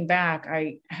 but looking back,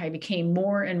 I became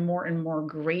more and more and more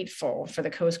grateful for the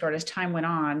Coast Guard as time went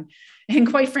on. And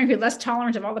quite frankly, less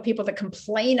tolerant of all the people that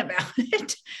complain about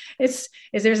it.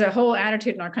 There's a whole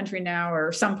attitude in our country now,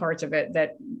 or some parts of it,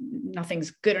 that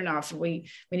nothing's good enough. We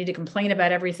need to complain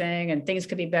about everything and things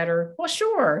could be better. Well,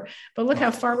 sure. But look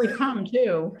how far we've come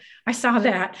too. I saw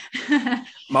that.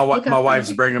 My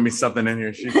wife's bringing me something in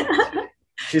here.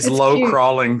 She's low cute.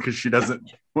 Crawling because she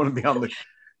doesn't want to be on the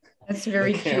That's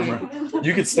very camera. Cute.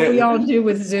 You could stay. We all do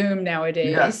with Zoom nowadays.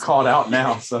 You got called out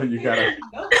now, so you gotta.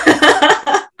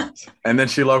 And then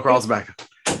she low crawls back.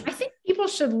 I think people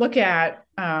should look at.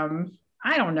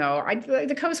 I don't know.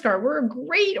 The Coast Guard, we're a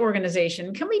great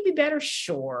organization. Can we be better?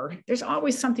 Sure. There's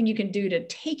always something you can do to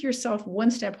take yourself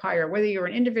one step higher, whether you're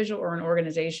an individual or an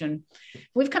organization.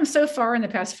 We've come so far in the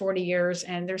past 40 years,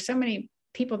 and there's so many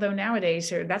people, though,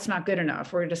 nowadays, that's not good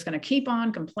enough. We're just going to keep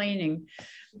on complaining.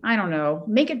 I don't know.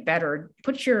 Make it better.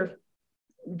 Put your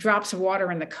drops of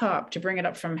water in the cup to bring it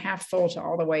up from half full to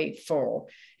all the way full,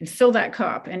 and fill that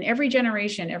cup. And every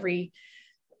generation, every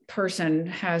person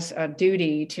has a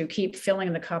duty to keep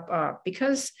filling the cup up,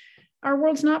 because our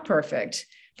world's not perfect.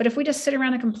 But if we just sit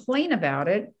around and complain about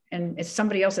it, and it's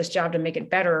somebody else's job to make it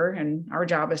better, and our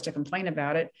job is to complain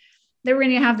about it, then we're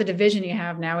going to have the division you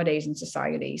have nowadays in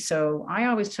society. So I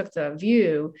always took the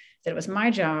view that it was my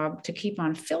job to keep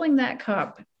on filling that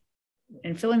cup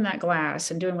and filling that glass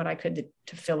and doing what I could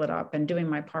to fill it up and doing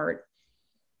my part.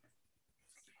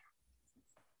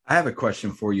 I have a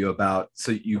question for you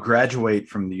so you graduate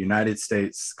from the United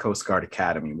States Coast Guard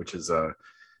Academy, which is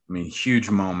huge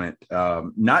moment,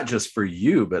 not just for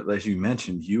you, but as you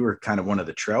mentioned, you were kind of one of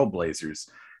the trailblazers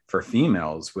for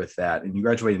females with that. And you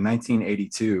graduated in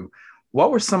 1982.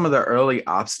 What were some of the early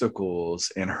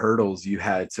obstacles and hurdles you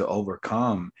had to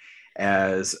overcome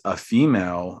as a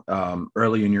female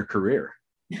early in your career?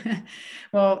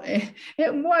 Well,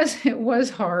 it was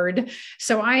hard.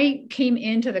 So I came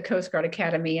into the Coast Guard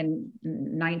Academy in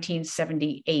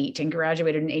 1978 and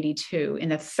graduated in 82 in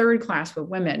the third class with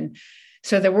women.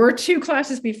 So there were two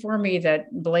classes before me that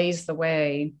blazed the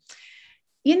way.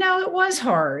 It was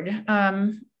hard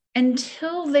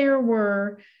until there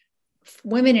were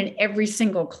women in every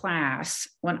single class.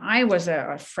 When I was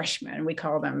a freshman, we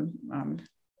call them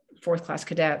fourth class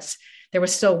cadets, there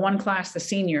was still one class, the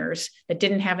seniors, that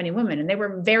didn't have any women. And they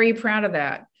were very proud of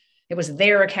that. It was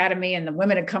their academy and the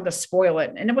women had come to spoil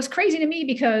it. And it was crazy to me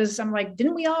because I'm like,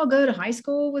 didn't we all go to high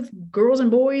school with girls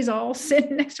and boys all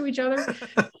sitting next to each other?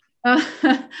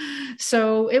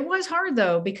 So it was hard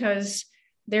though, because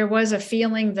there was a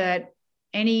feeling that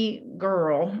any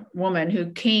woman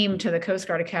who came to the Coast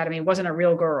Guard Academy wasn't a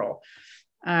real girl.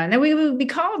 And then we would be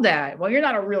called that. Well, you're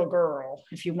not a real girl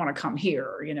if you want to come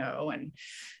here, and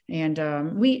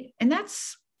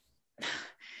that's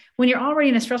when you're already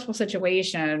in a stressful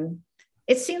situation.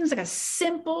 It seems like a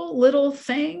simple little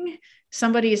thing.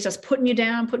 Somebody is just putting you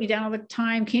down all the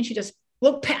time. Can't you just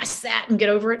look past that and get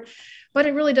over it? But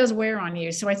it really does wear on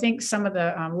you. So I think some of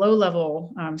the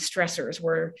low-level stressors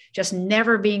were just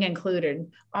never being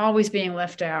included, always being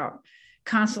left out,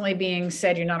 constantly being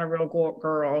said you're not a real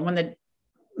girl. And when the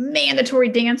mandatory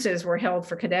dances were held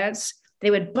for cadets,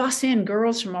 they would bus in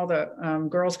girls from all the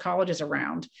girls' colleges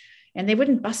around, and they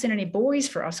wouldn't bus in any boys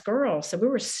for us girls. So we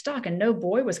were stuck, and no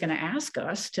boy was going to ask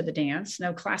us to the dance,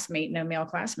 no male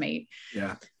classmate.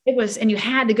 Yeah. And you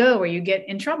had to go or you get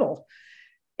in trouble.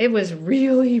 It was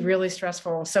really, really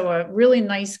stressful. So a really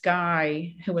nice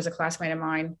guy who was a classmate of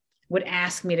mine would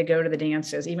ask me to go to the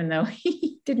dances, even though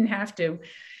he didn't have to,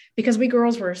 because we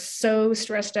girls were so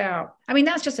stressed out. I mean,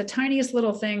 that's just the tiniest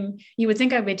little thing. You would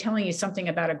think I'd be telling you something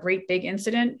about a great big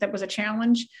incident that was a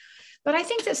challenge, but I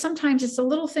think that sometimes it's the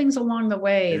little things along the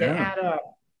way that add up.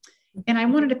 And I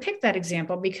wanted to pick that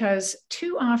example because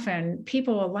too often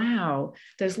people allow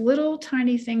those little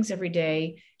tiny things every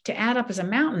day to add up as a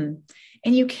mountain,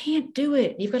 and you can't do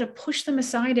it. You've got to push them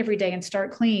aside every day and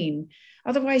start clean.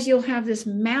 Otherwise, you'll have this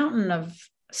mountain of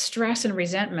stress and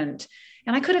resentment.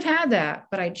 And I could have had that,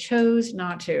 but I chose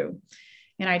not to.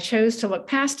 And I chose to look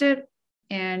past it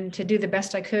and to do the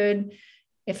best I could.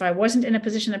 If I wasn't in a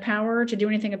position of power to do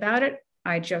anything about it,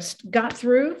 I just got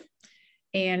through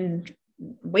and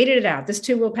waited it out. This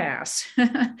too will pass.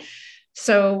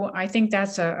 So I think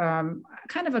that's a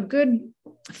kind of a good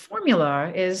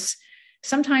formula. Is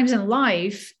sometimes in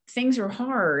life, things are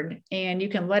hard and you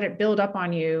can let it build up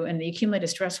on you, and the accumulated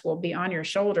stress will be on your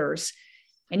shoulders,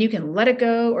 and you can let it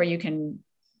go or you can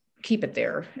keep it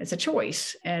there. It's a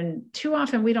choice. And too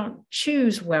often we don't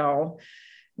choose well.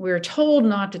 We're told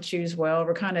not to choose well.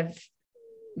 We're kind of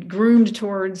groomed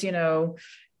towards,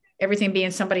 everything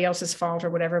being somebody else's fault or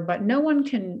whatever, but no one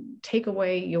can take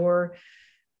away your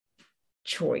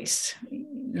choice.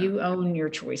 You own your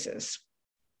choices.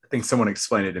 I think someone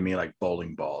explained it to me like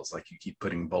bowling balls, like you keep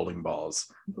putting bowling balls,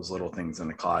 those little things in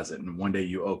the closet, and one day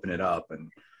you open it up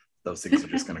and those things are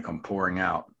just going to come pouring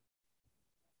out.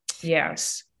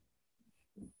 Yes.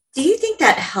 Do you think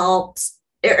that helped,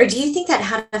 or do you think that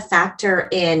had a factor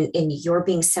in your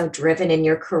being so driven in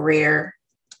your career?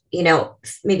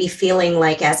 Maybe feeling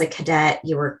like as a cadet,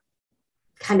 you were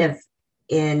kind of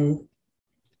didn't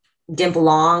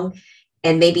belong,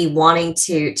 and maybe wanting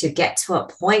to get to a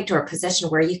point or a position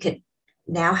where you could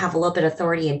now have a little bit of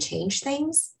authority and change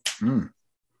things?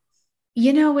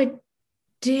 It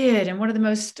did. And one of the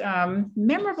most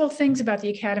memorable things about the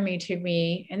Academy to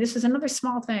me, and this is another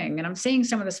small thing, and I'm saying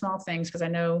some of the small things because I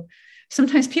know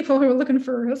sometimes people who are looking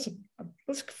for,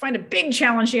 let's find a big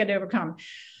challenge you had to overcome.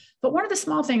 But one of the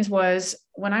small things was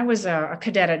when I was a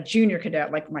cadet, a junior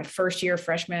cadet, like my first year,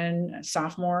 freshman,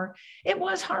 sophomore, it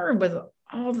was hard with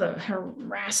all the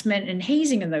harassment and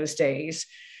hazing in those days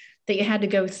that you had to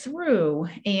go through.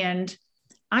 And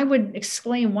I would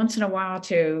explain once in a while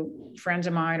to friends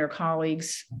of mine or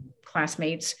colleagues,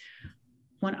 classmates,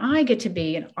 when I get to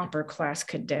be an upper class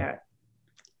cadet,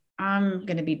 I'm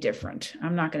going to be different.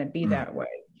 I'm not going to be that way.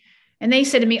 And they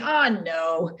said to me, oh,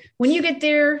 no, when you get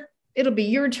there, it'll be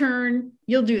your turn.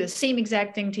 You'll do the same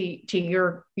exact thing to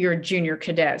your junior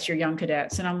cadets, your young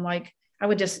cadets. And I'm like, I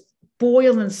would just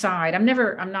boil inside. I'm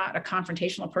not a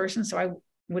confrontational person, so I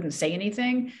wouldn't say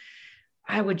anything.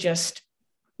 I would just,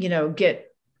 get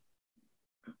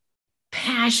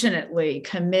passionately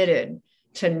committed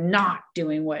to not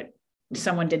doing what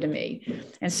someone did to me.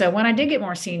 And so when I did get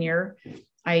more senior,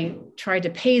 I tried to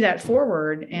pay that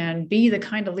forward and be the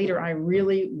kind of leader I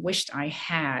really wished I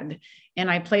had. And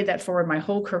I played that forward my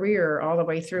whole career all the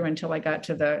way through until I got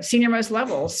to the senior-most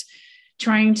levels,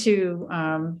 trying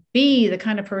to be the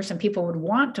kind of person people would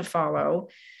want to follow.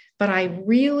 But I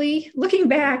really, looking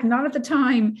back, not at the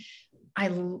time, I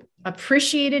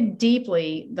appreciated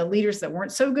deeply the leaders that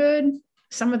weren't so good.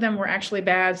 Some of them were actually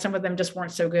bad. Some of them just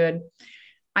weren't so good.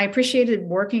 I appreciated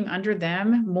working under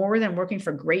them more than working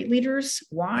for great leaders.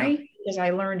 Why? Because I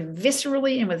learned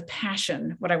viscerally and with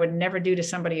passion what I would never do to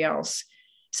somebody else.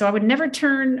 So I would never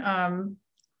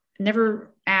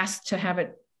never ask to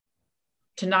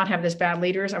not have this bad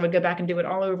leaders. I would go back and do it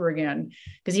all over again.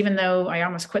 Because even though I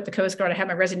almost quit the Coast Guard, I had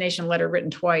my resignation letter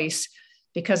written twice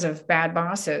because of bad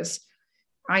bosses.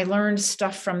 I learned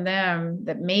stuff from them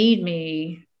that made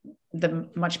me the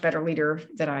much better leader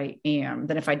that I am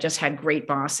than if I just had great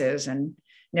bosses and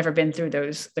never been through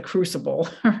the crucible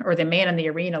or the man in the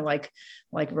arena, like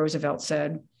Roosevelt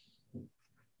said.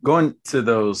 Going to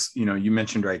those, you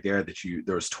mentioned right there that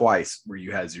there was twice where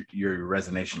you had your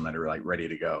resignation letter like ready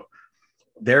to go.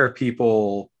 There are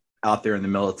people out there in the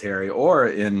military or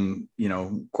in,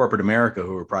 corporate America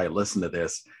who are probably listening to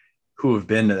this, who have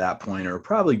been to that point or are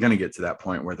probably going to get to that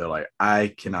point where they're like,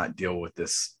 I cannot deal with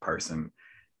this person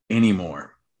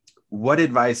anymore. What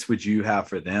advice would you have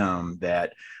for them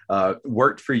that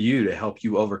worked for you to help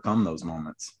you overcome those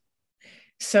moments?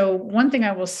 So one thing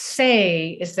I will say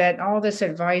is that all this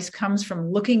advice comes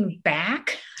from looking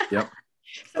back. Yep.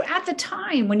 So at the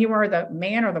time when you are the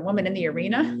man or the woman in the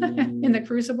arena, in the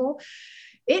crucible,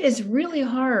 it is really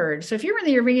hard. So if you're in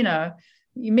the arena,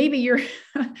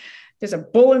 there's a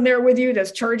bull in there with you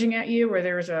that's charging at you, or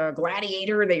there's a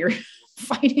gladiator that you're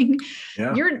fighting.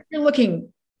 Yeah. You're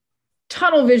looking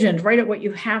tunnel visioned right at what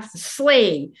you have to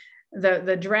slay,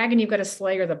 the dragon you've got to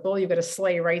slay or the bull you've got to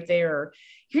slay right there.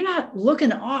 You're not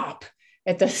looking up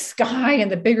at the sky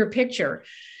and the bigger picture.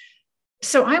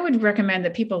 So I would recommend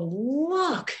that people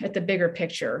look at the bigger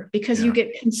picture, because you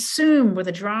get consumed with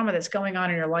the drama that's going on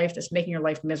in your life that's making your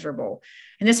life miserable.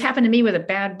 And this happened to me with a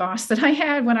bad boss that I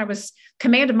had when I was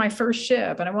commanded my first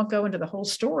ship. And I won't go into the whole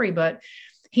story, but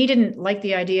he didn't like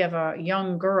the idea of a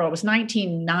young girl. It was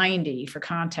 1990 for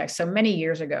context, so many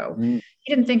years ago. He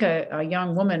didn't think a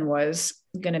young woman was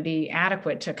going to be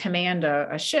adequate to command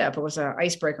a ship. It was an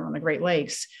icebreaker on the Great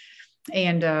Lakes.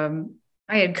 And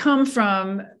I had come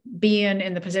from being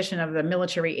in the position of the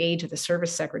military aide to the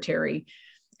service secretary,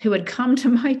 who had come to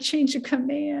my change of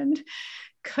command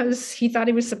because he thought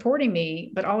he was supporting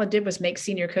me. But all it did was make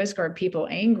senior Coast Guard people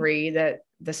angry that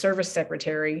the service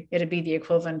secretary, it'd be the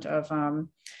equivalent of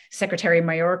Secretary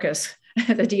Mayorkas,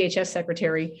 the DHS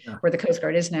secretary, where the Coast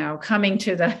Guard is now, coming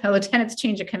to the lieutenant's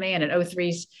change of command and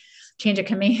 03's change of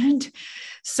command.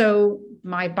 So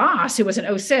my boss, who was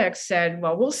an 06, said,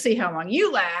 well, we'll see how long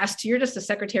you last. You're just the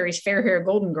secretary's fair-haired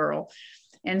golden girl.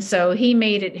 And so he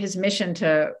made it his mission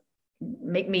to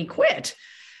make me quit.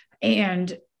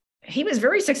 And he was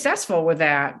very successful with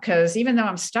that, because even though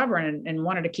I'm stubborn and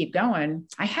wanted to keep going,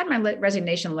 I had my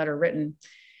resignation letter written.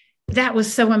 That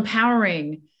was so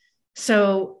empowering.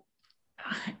 So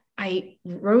I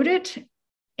wrote it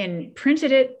and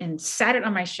printed it and sat it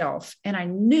on my shelf. And I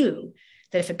knew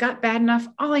that if it got bad enough,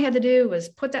 all I had to do was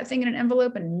put that thing in an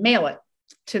envelope and mail it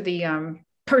to the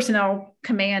personnel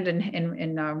command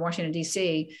in Washington,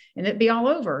 D.C., and it'd be all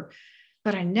over.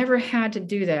 But I never had to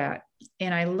do that.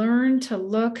 And I learned to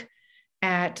look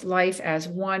at life as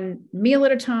one meal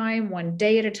at a time, one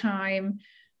day at a time,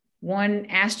 one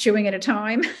ass chewing at a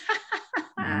time.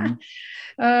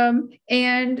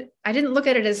 And I didn't look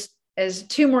at it as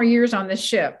 2 more years on this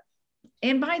ship.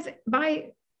 And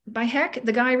by heck,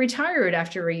 the guy retired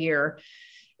after a year,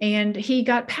 and he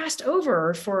got passed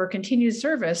over for continued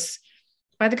service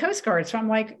by the Coast Guard. So I'm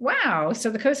like, wow.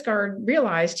 So the Coast Guard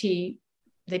realized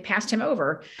they passed him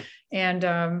over. And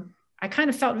I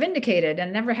kind of felt vindicated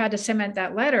and never had to cement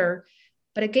that letter,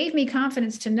 but it gave me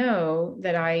confidence to know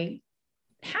that I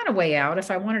had a way out if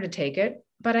I wanted to take it.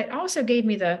 But it also gave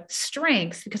me the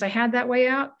strength, because I had that way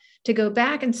out, to go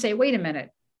back and say, wait a minute,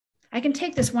 I can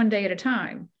take this one day at a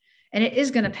time, and it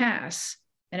is going to pass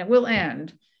and it will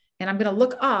end. and I'm going to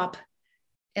look up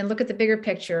and look at the bigger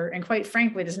picture. And quite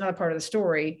frankly, there's another part of the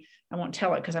story. I won't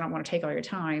tell it because I don't want to take all your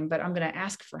time, but I'm going to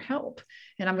ask for help.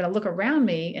 And I'm going to look around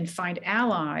me and find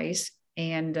allies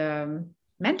and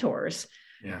mentors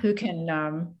who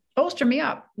can bolster me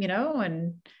up,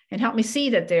 and help me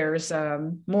see that there's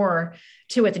more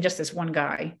to it than just this one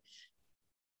guy.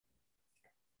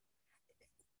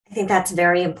 I think that's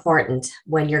very important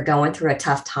when you're going through a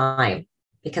tough time,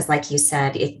 because like you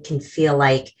said, it can feel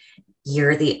like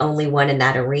you're the only one in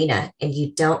that arena, and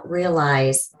you don't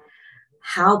realize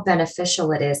how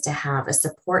beneficial it is to have a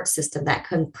support system that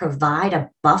can provide a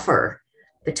buffer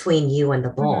between you and the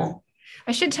bull.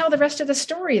 I should tell the rest of the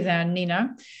story then,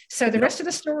 Nina. So the rest of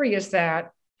the story is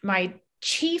that my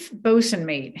chief bosun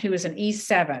mate, who is an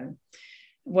E7,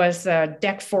 was the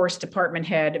deck force department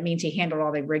head. It means he handled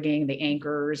all the rigging, the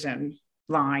anchors and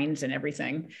lines and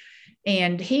everything.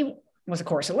 And he was, of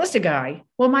course, a listed guy.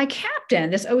 Well, my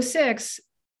captain, this 06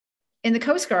 in the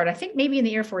Coast Guard, I think maybe in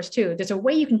the Air Force too, there's a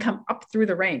way you can come up through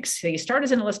the ranks. So you start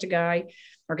as an enlisted guy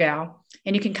or gal,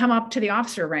 and you can come up to the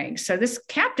officer ranks. So this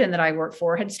captain that I worked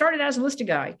for had started as an enlisted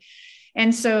guy.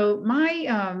 And so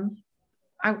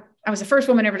I was the first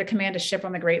woman ever to command a ship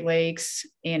on the Great Lakes,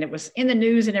 and it was in the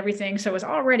news and everything. So it was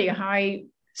already a high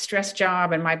stress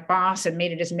job, and my boss had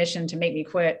made it his mission to make me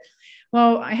quit.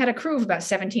 Well, I had a crew of about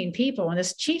 17 people, and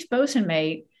this chief bosun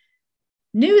mate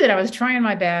knew that I was trying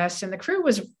my best, and the crew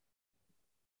was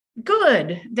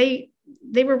good. They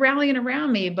were rallying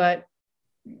around me, but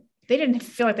they didn't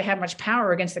feel like they had much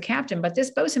power against the captain. But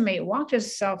this bosun mate walked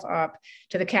himself up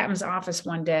to the captain's office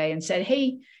one day and said,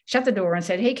 "Hey," shut the door and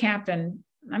said, "Hey, Captain,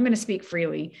 I'm going to speak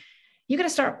freely. You got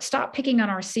to stop picking on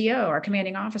our CO, our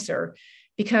commanding officer,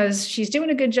 because she's doing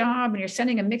a good job, and you're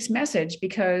sending a mixed message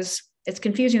because it's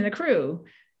confusing the crew,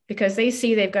 because they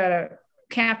see they've got a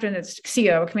captain that's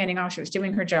CO, a commanding officer, that's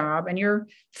doing her job, and you're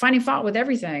finding fault with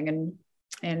everything,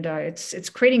 and it's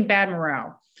creating bad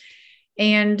morale."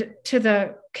 And to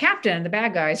the captain, the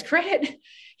bad guy's credit,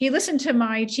 he listened to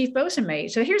my chief bosun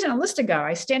mate. So here's an enlisted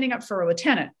guy standing up for a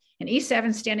lieutenant, an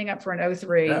E7 standing up for an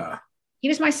O3. Yeah. He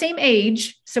was my same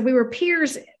age, so we were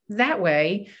peers that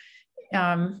way,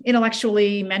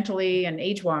 intellectually, mentally, and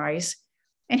age-wise.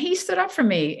 And he stood up for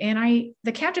me, and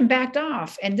the captain backed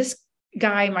off. And this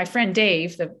guy, my friend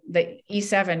Dave, the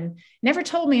E7, never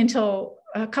told me until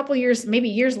a couple years, maybe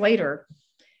years later.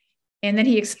 And then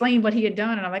he explained what he had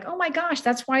done, and I'm like, "Oh my gosh,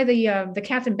 that's why the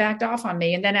captain backed off on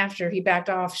me." And then after he backed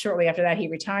off, shortly after that, he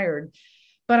retired.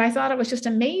 But I thought it was just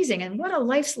amazing. And what a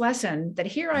life's lesson that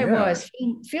here I was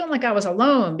feeling like I was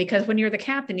alone, because when you're the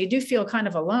captain, you do feel kind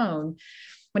of alone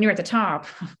when you're at the top.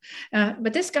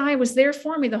 But this guy was there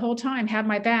for me the whole time, had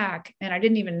my back, and I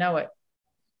didn't even know it.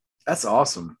 That's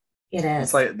awesome. It is.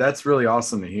 It's like, that's really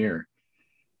awesome to hear.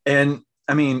 And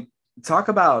I mean, talk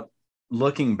about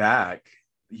looking back.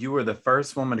 You were the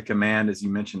first woman to command, as you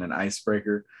mentioned, an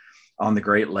icebreaker on the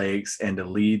Great Lakes, and to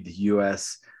lead the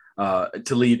U.S.,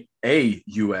 to lead a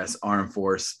U.S. Armed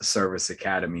Force Service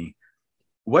Academy.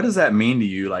 What does that mean to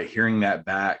you, like hearing that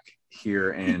back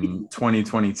here in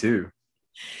 2022?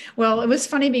 Well, it was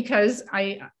funny because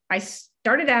I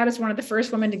started out as one of the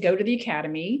first women to go to the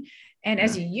academy. And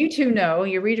as you two know,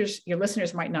 your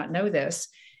listeners might not know this,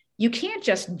 you can't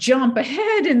just jump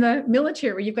ahead in the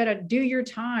military. You've got to do your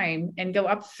time and go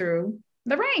up through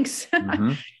the ranks.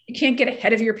 Mm-hmm. You can't get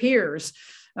ahead of your peers,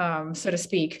 so to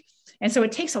speak. And so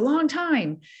it takes a long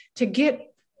time to get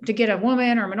a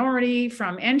woman or a minority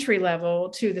from entry level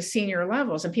to the senior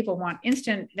levels. And people want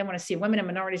they want to see women and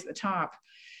minorities at the top.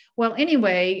 Well,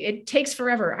 anyway, it takes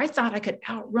forever. I thought I could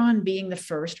outrun being the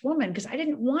first woman, because I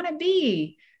didn't want to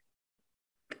be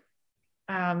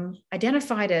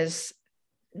identified as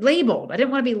labeled. I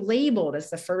didn't want to be labeled as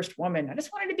the first woman. I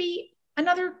just wanted to be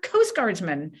another Coast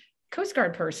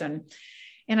Guard person.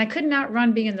 And I couldn't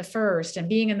outrun being the first and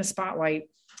being in the spotlight.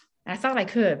 I thought I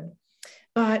could,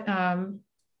 but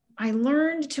I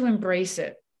learned to embrace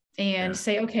it and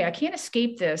say, okay, I can't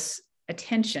escape this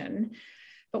attention,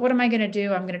 but what am I going to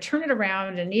do? I'm going to turn it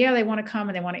around. And they want to come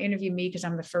and they want to interview me because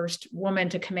I'm the first woman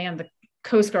to command the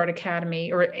Coast Guard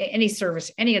Academy, or any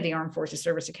of the Armed Forces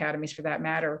Service Academies for that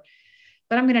matter.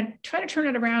 But I'm going to try to turn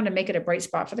it around and make it a bright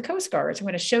spot for the Coast Guards. I'm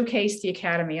going to showcase the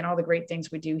Academy and all the great things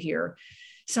we do here.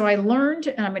 So I learned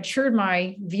and I matured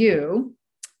my view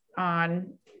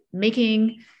on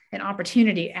making an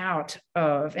opportunity out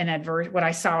of what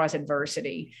I saw as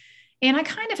adversity. And I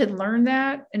kind of had learned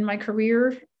that in my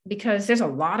career, because there's a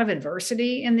lot of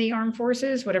adversity in the armed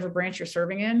forces, whatever branch you're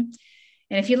serving in.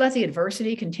 And if you let the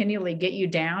adversity continually get you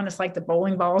down, it's like the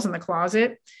bowling balls in the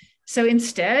closet. So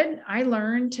instead, I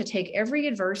learned to take every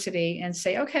adversity and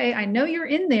say, okay, I know you're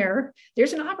in there.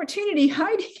 There's an opportunity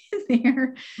hiding in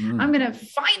there. I'm going to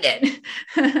find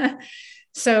it.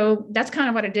 So that's kind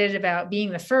of what I did about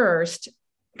being the first,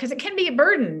 because it can be a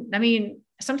burden. I mean,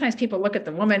 sometimes people look at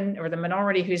the woman or the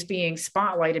minority who's being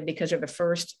spotlighted because they're the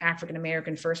first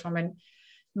African-American first woman.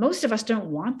 Most of us don't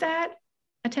want that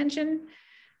attention.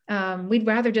 We'd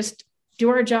rather just do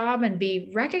our job and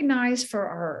be recognized for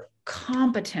our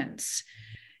competence,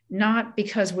 not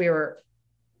because we were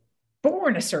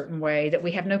born a certain way that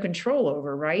we have no control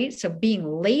over, right? So being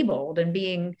labeled and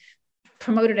being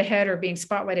promoted ahead or being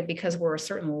spotlighted because we're a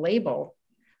certain label,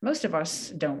 most of us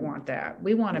don't want that.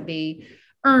 We want to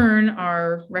earn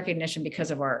our recognition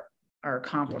because of our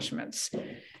accomplishments.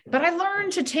 But I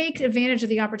learned to take advantage of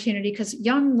the opportunity because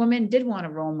young women did want a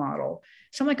role model.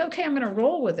 So I'm like, okay, I'm going to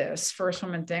roll with this first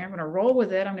woman thing. I'm going to roll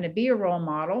with it. I'm going to be a role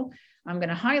model. I'm going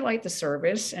to highlight the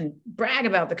service and brag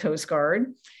about the Coast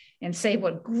Guard and say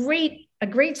what a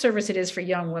great service it is for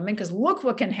young women, because look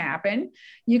what can happen.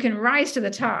 You can rise to the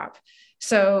top.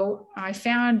 So I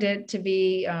found it to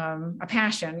be a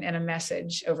passion and a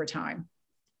message over time.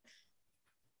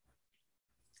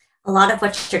 A lot of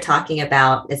what you're talking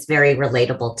about is very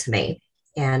relatable to me.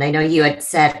 And I know you had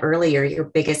said earlier, your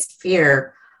biggest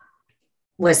fear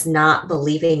was not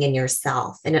believing in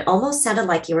yourself. And it almost sounded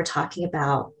like you were talking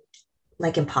about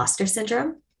like imposter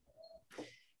syndrome.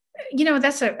 You know,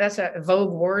 that's a vogue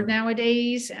word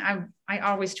nowadays. I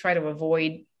always try to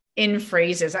avoid in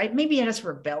phrases. Maybe I just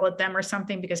rebel at them or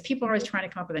something because people are always trying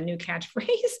to come up with a new catchphrase.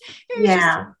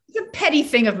 It's a petty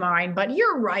thing of mine, but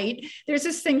you're right. There's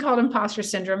this thing called imposter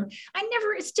syndrome.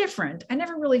 It's different. I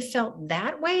never really felt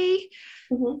that way.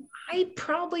 Mm-hmm. I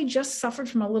probably just suffered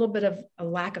from a little bit of a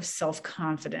lack of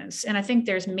self-confidence. And I think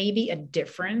there's maybe a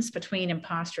difference between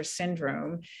imposter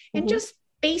syndrome and just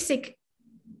basic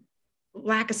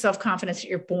lack of self-confidence that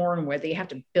you're born with, that you have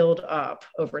to build up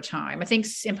over time. I think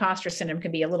imposter syndrome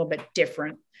can be a little bit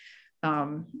different,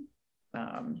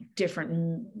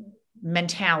 different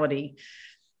mentality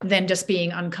than just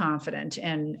being unconfident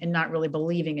and not really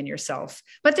believing in yourself.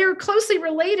 But they're closely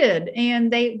related,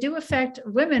 and they do affect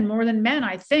women more than men,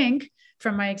 I think,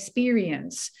 from my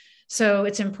experience. So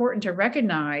it's important to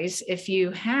recognize if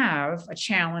you have a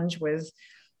challenge with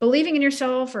believing in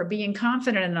yourself or being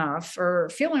confident enough or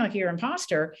feeling like you're an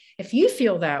imposter. If you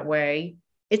feel that way,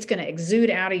 it's going to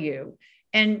exude out of you.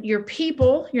 And your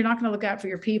people, you're not going to look out for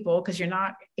your people because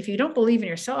if you don't believe in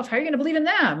yourself, how are you going to believe in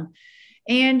them?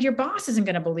 And your boss isn't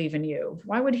going to believe in you.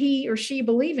 Why would he or she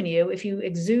believe in you if you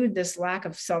exude this lack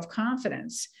of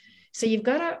self-confidence? So you've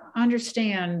got to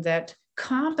understand that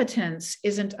competence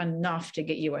isn't enough to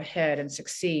get you ahead and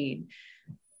succeed.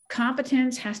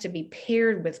 Competence has to be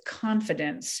paired with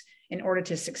confidence in order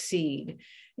to succeed.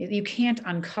 You can't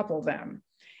uncouple them.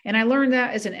 And I learned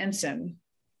that as an ensign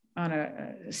on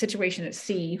a situation at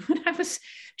sea when I was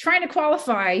trying to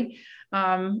qualify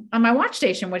on my watch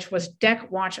station, which was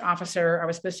deck watch officer. I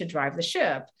was supposed to drive the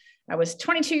ship. I was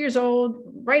 22 years old,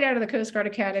 right out of the Coast Guard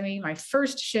Academy, my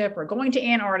first ship. We're going to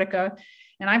Antarctica,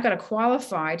 and I've got to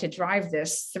qualify to drive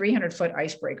this 300-foot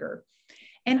icebreaker.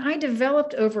 And I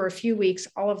developed over a few weeks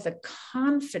all of the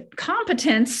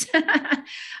competence,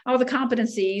 all the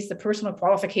competencies, the personal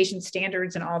qualification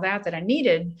standards and all that I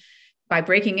needed by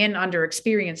breaking in under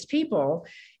experienced people.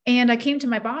 And I came to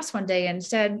my boss one day and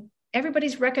said,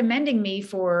 everybody's recommending me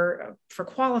for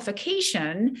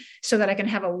qualification so that I can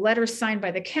have a letter signed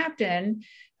by the captain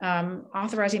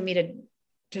authorizing me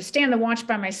to stand the watch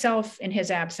by myself in his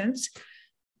absence.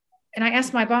 And I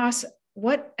asked my boss,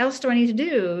 what else do I need to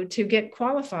do to get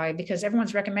qualified? Because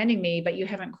everyone's recommending me, but you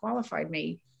haven't qualified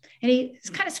me. And he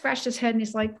kind of scratched his head and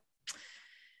he's like,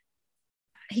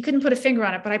 he couldn't put a finger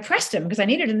on it, but I pressed him because I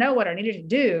needed to know what I needed to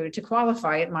do to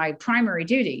qualify at my primary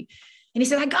duty. And he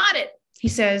said, I got it. He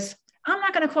says, I'm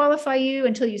not going to qualify you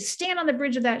until you stand on the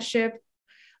bridge of that ship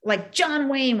like John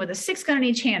Wayne with a 6-gun in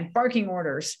each hand, barking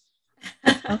orders.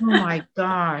 Oh my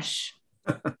gosh.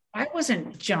 I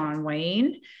wasn't John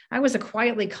Wayne. I was a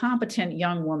quietly competent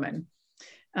young woman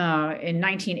in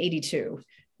 1982,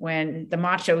 when the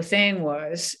macho thing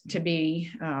was to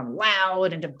be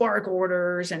loud and to bark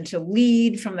orders and to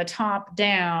lead from the top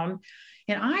down.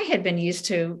 And I had been used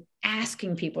to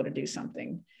asking people to do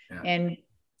something and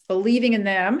believing in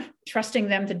them, trusting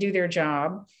them to do their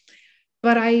job.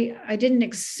 But I didn't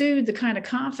exude the kind of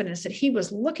confidence that he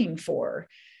was looking for.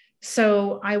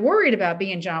 So I worried about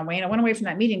being John Wayne. I went away from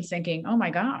that meeting thinking, oh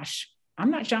my gosh, I'm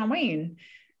not John Wayne.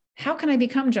 How can I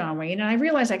become John Wayne? And I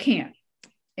realized I can't.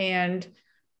 And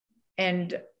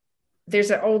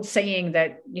there's an old saying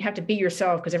that you have to be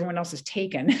yourself because everyone else is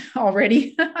taken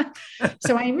already.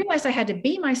 So I realized I had to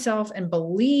be myself and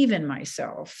believe in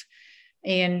myself.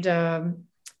 And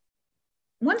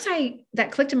once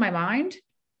that clicked in my mind,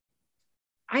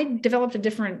 I developed a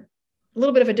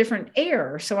little bit of a different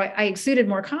air. So I exuded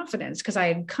more confidence because I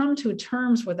had come to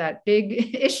terms with that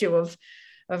big issue of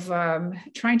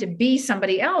trying to be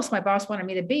somebody else my boss wanted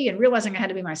me to be, and realizing I had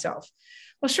to be myself.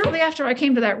 Well, shortly after I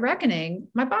came to that reckoning,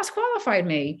 my boss qualified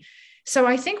me. So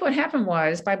I think what happened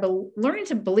was by learning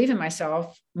to believe in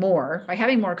myself more, by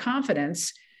having more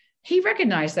confidence, he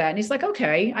recognized that. And he's like,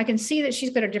 okay, I can see that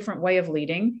she's got a different way of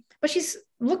leading, but she's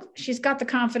got the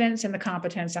confidence and the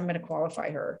competence. I'm going to qualify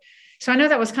her. So I know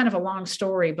that was kind of a long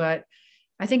story, but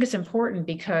I think it's important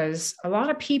because a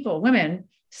lot of people, women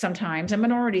sometimes, and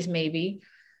minorities maybe,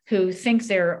 who think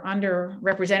they're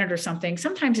underrepresented or something,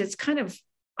 sometimes it's kind of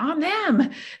on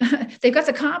them. They've got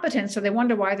the competence, so they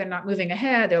wonder why they're not moving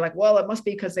ahead. They're like, well, it must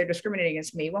be because they're discriminating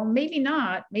against me. Well, maybe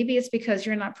not. Maybe it's because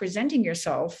you're not presenting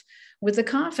yourself with the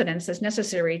confidence that's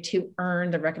necessary to earn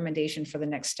the recommendation for the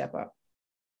next step up.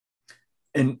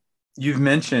 And you've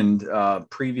mentioned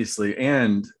previously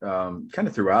and kind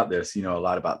of throughout this, a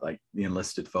lot about like the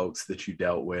enlisted folks that you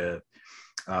dealt with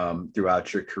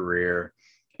throughout your career.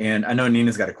 And I know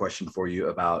Nina's got a question for you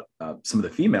about some of the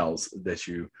females that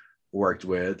you worked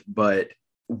with, but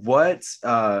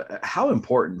how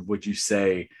important would you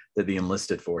say that the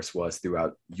enlisted force was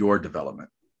throughout your development?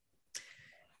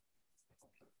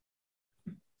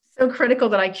 So critical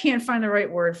that I can't find the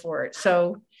right word for it.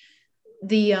 So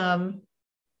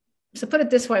so put it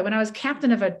this way, when I was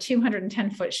captain of a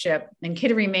 210-foot ship in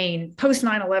Kittery, Maine, post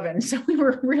 9/11, so we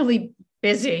were really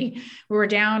busy. We were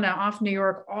down off New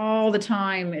York all the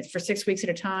time for 6 weeks at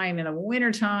a time in the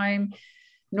wintertime,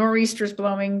 nor'easters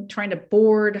blowing, trying to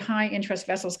board high interest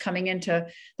vessels coming into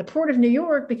the port of New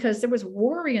York because there was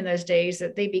worry in those days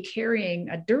that they'd be carrying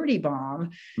a dirty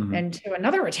bomb into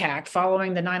another attack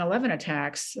following the 9/11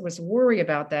 attacks. There was worry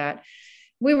about that.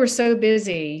 We were so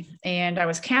busy, and I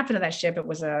was captain of that ship. It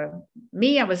was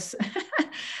me, I was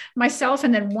myself,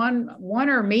 and then one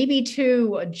or maybe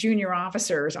two junior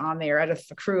officers on there out of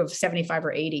a crew of 75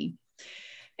 or 80.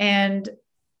 And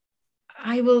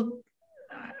I will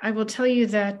tell you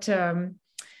that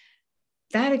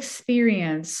that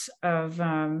experience of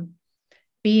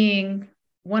being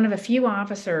one of a few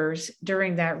officers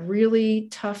during that really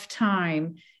tough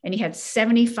time, and you had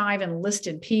 75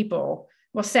 enlisted people,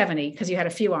 well, 70, because you had a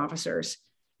few officers,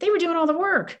 they were doing all the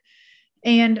work.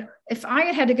 And if I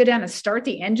had to go down and start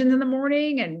the engine in the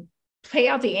morning and pay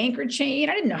out the anchor chain,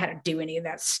 I didn't know how to do any of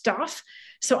that stuff.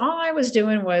 So all I was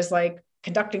doing was like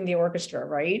conducting the orchestra,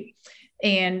 right?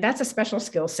 And that's a special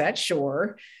skill set,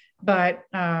 sure. But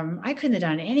I couldn't have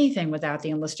done anything without the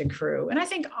enlisted crew. And I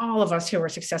think all of us who are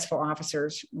successful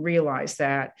officers realize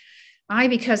that.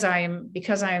 Because I'm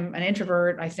an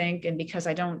introvert, I think, and because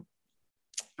I don't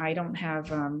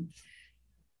have,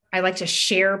 I like to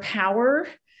share power.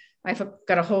 I've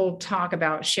got a whole talk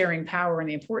about sharing power and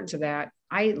the importance of that.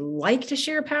 I like to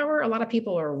share power. A lot of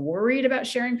people are worried about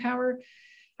sharing power.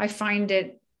 I find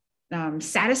it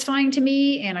satisfying to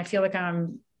me, and I feel like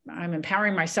I'm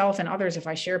empowering myself and others if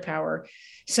I share power.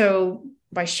 So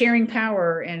by sharing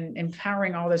power and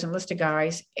empowering all those enlisted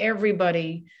guys,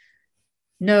 everybody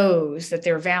knows that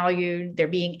they're valued. They're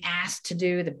being asked to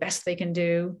do the best they can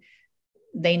do.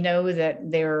 They know that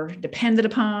they're dependent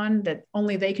upon, that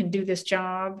only they can do this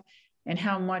job, and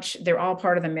how much they're all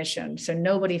part of the mission. So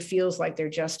nobody feels like they're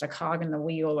just a cog in the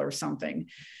wheel or something.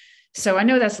 So I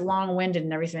know that's long-winded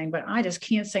and everything, but I just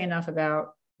can't say enough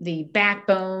about the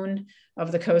backbone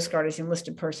of the Coast Guard as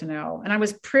enlisted personnel. And I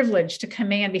was privileged to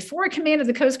command, before I commanded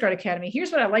the Coast Guard Academy,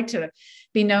 here's what I like to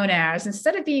be known as.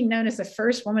 Instead of being known as the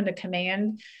first woman to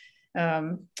command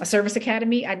a service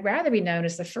academy, I'd rather be known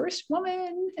as the first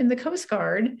woman in the Coast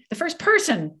Guard, the first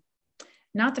person,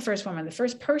 not the first woman, the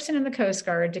first person in the Coast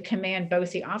Guard to command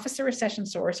both the Officer Accession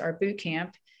Source, our boot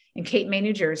camp in Cape May,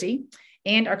 New Jersey,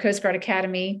 and our Coast Guard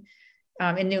Academy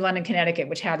in New London, Connecticut,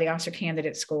 which had the officer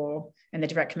candidate school and the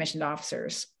direct commissioned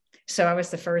officers. So I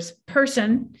was the first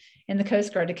person in the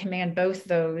Coast Guard to command both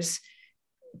those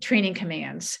training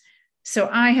commands. So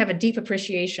I have a deep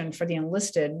appreciation for the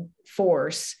enlisted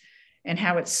force and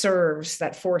how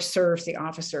that force serves the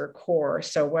officer corps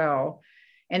so well.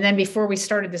 And then before we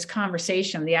started this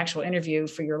conversation, the actual interview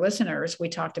for your listeners, we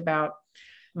talked about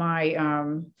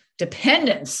my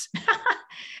dependence.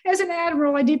 As an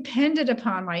admiral, I depended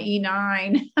upon my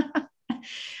E9.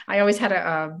 I always had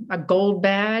a gold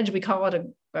badge. We call it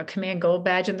a command gold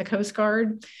badge in the Coast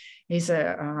Guard. He's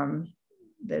the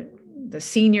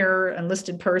senior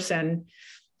enlisted person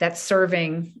that's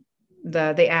serving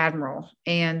the admiral,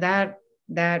 and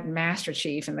that master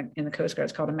chief in the Coast Guard,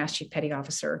 it's called a master chief petty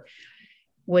officer,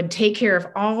 would take care of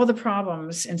all the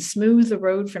problems and smooth the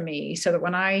road for me, so that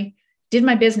when I did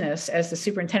my business as the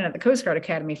superintendent at the Coast Guard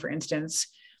Academy, for instance,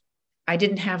 I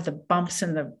didn't have the bumps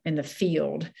in the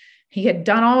field. He had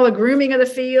done all the grooming of the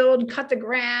field, cut the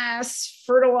grass,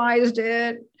 fertilized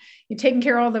it. He'd taken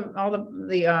care of all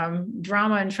the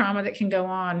drama and trauma that can go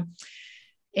on.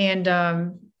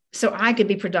 And so I could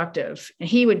be productive. And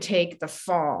he would take the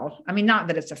fall. I mean, not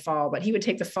that it's a fall, but he would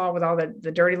take the fall with all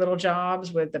the dirty little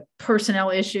jobs, with the personnel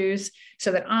issues,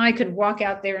 so that I could walk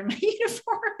out there in my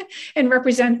uniform and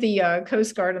represent the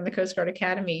Coast Guard and the Coast Guard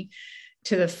Academy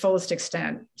to the fullest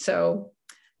extent. So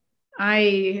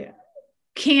I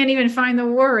can't even find the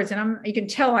words. And you can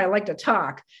tell I like to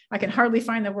talk. I can hardly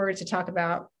find the words to talk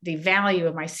about the value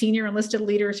of my senior enlisted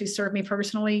leaders who served me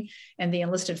personally, and the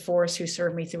enlisted force who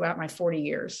served me throughout my 40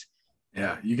 years.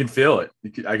 Yeah, you can feel it.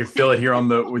 I can feel it here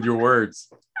with your words.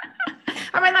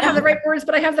 I might not have the right words,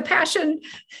 but I have the passion.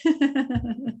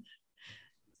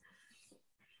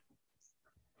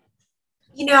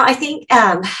 I think,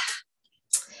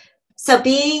 so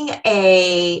being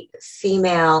a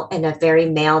female in a very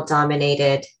male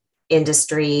dominated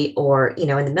industry, or, in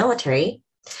the military,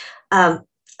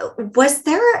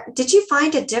 did you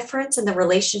find a difference in the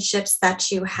relationships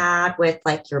that you had with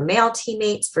like your male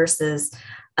teammates versus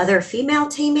other female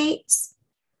teammates?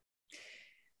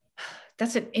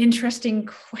 That's an interesting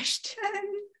question.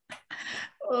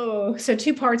 Oh, so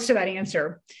two parts to that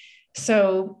answer.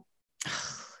 So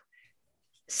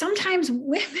sometimes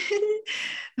women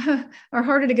are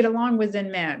harder to get along with than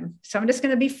men. So I'm just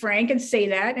going to be frank and say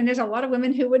that. And there's a lot of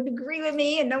women who would agree with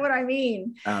me and know what I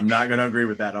mean. I'm not going to agree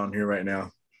with that on here right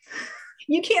now.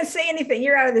 You can't say anything.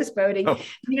 You're out of this, Bodie. Oh.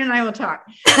 You and I will talk.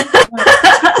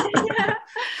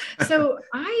 So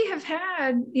I have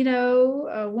had,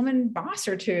 a woman boss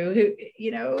or two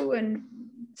who, and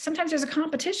sometimes there's a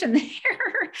competition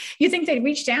there. You think they'd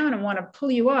reach down and want to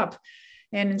pull you up.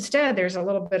 And instead there's a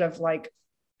little bit of like,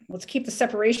 let's keep the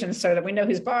separation so that we know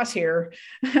who's boss here.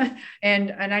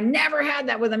 and I never had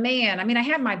that with a man. I mean, I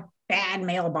had my bad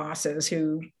male bosses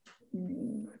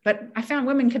but I found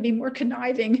women could be more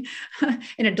conniving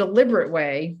in a deliberate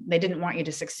way. They didn't want you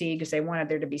to succeed because they wanted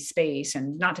there to be space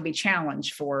and not to be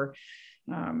challenged for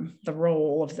the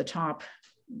role of the top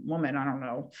woman. I don't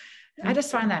know. I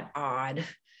just find that odd.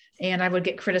 And I would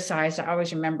get criticized. I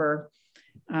always remember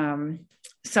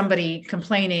somebody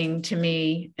complaining to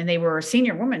me, and they were a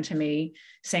senior woman to me,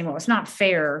 saying, well, it's not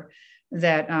fair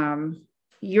that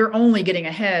you're only getting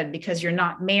ahead because you're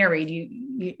not married.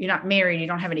 You're not married. You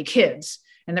don't have any kids.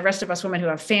 And the rest of us women who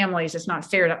have families, it's not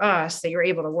fair to us that you're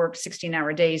able to work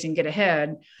 16-hour days and get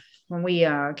ahead when we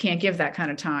can't give that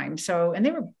kind of time. So, and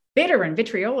they were bitter and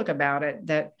vitriolic about it.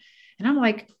 And I'm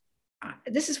like,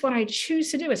 this is what I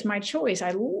choose to do. It's my choice.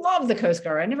 I love the Coast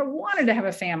Guard. I never wanted to have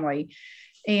a family.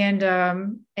 And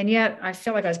yet I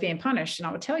felt like I was being punished. And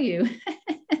I will tell you,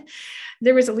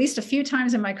 there was at least a few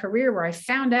times in my career where I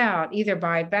found out either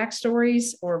by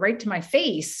backstories or right to my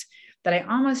face that I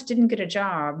almost didn't get a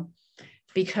job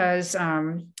because,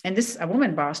 and a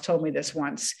woman boss told me this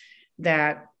once,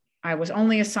 that I was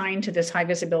only assigned to this high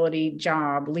visibility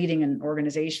job leading an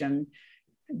organization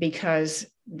because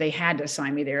they had to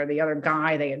assign me there. The other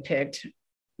guy they had picked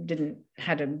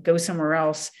had to go somewhere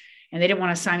else. And they didn't want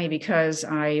to assign me because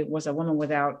I was a woman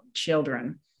without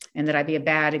children, and that I'd be a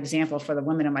bad example for the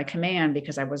women in my command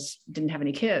because I didn't have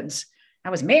any kids. I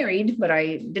was married, but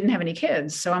I didn't have any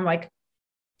kids. So I'm like,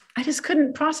 I just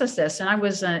couldn't process this. And I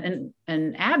was an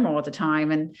admiral at the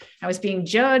time, and I was being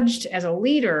judged as a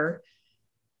leader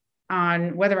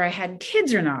on whether I had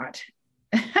kids or not.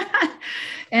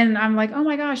 And I'm like, oh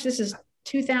my gosh, this is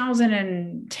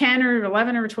 2010 or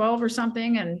 11 or 12 or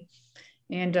something.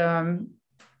 And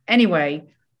anyway,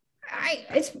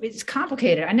 it's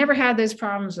complicated. I never had those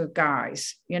problems with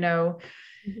guys,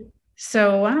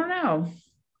 So I don't know.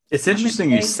 It's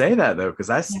interesting you say that though, because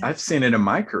I've seen it in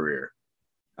my career.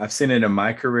 I've seen it in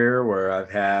my career where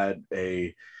I've had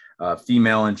a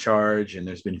female in charge, and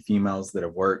there's been females that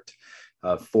have worked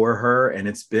for her, and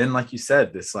it's been, like you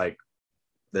said, this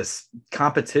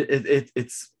competition.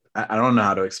 I don't know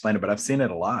how to explain it, but I've seen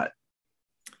it a lot.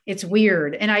 It's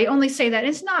weird. And I only say that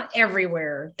it's not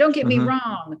everywhere. Don't get me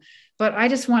wrong, but I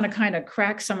just want to kind of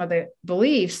crack some of the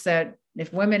beliefs that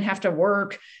if women have to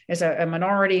work as a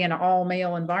minority in an all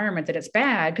male environment, that it's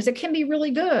bad, because it can be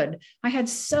really good. I had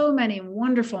so many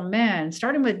wonderful men,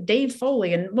 starting with Dave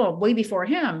Foley and way before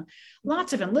him,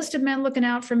 lots of enlisted men looking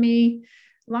out for me,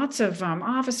 lots of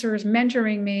officers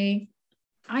mentoring me.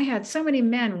 I had so many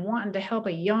men wanting to help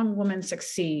a young woman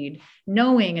succeed,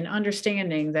 knowing and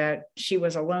understanding that she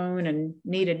was alone and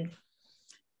needed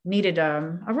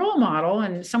a role model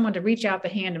and someone to reach out the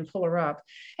hand and pull her up.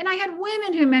 And I had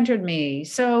women who mentored me.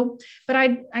 So, but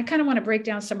I kind of want to break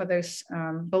down some of those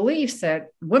beliefs that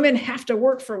women have to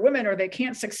work for women or they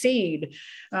can't succeed.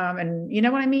 And you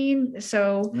know what I mean?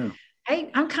 So yeah.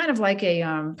 I'm kind of like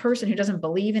a person who doesn't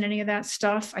believe in any of that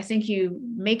stuff. I think you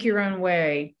make your own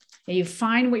way and you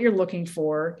find what you're looking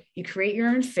for. You create your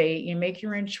own fate. You make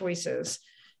your own choices.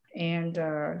 And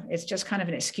it's just kind of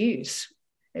an excuse.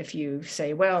 If you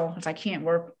say, well, if I can't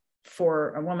work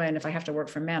for a woman, if I have to work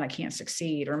for men, I can't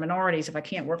succeed. Or minorities, if I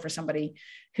can't work for somebody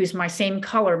who's my same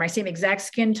color, my same exact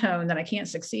skin tone, then I can't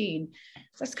succeed.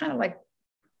 So that's kind of like,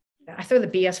 I throw the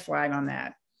BS flag on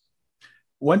that.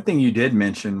 One thing you did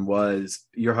mention was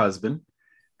your husband.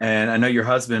 And I know your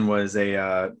husband was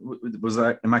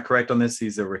am I correct on this?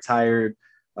 He's a retired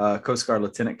Coast Guard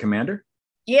lieutenant commander.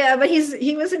 Yeah, but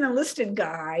he was an enlisted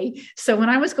guy. So when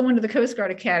I was going to the Coast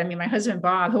Guard Academy, my husband,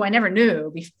 Bob, who I never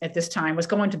knew at this time, was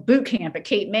going to boot camp at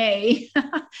Cape May.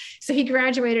 So he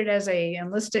graduated as a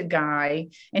enlisted guy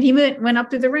and he went up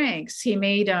through the ranks. He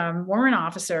made warrant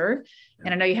officer.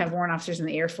 And I know you have warrant officers in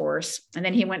the Air Force. And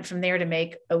then he went from there to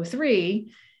make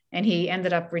 03 and he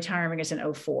ended up retiring as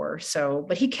an 04. So,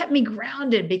 but he kept me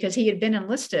grounded because he had been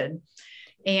enlisted.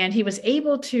 And he was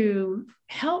able to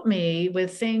help me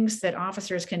with things that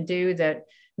officers can do that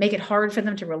make it hard for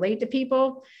them to relate to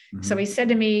people. Mm-hmm. So he said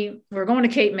to me, we're going to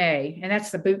Cape May, and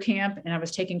that's the boot camp. And I was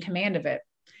taking command of it.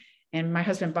 And my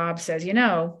husband, Bob, says,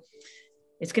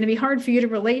 it's going to be hard for you to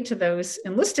relate to those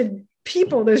enlisted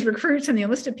people, those recruits and the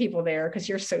enlisted people there, because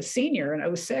you're so senior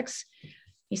in 06.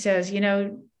 He says,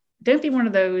 don't be one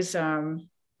of those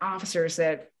officers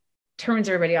that turns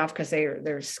everybody off because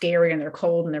they're scary and they're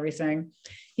cold and everything.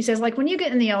 He says, like when you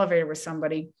get in the elevator with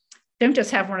somebody, don't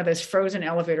just have one of those frozen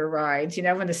elevator rides,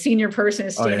 when the senior person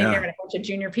is standing there and a bunch of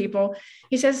junior people.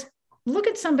 He says, look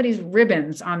at somebody's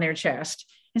ribbons on their chest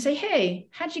and say, hey,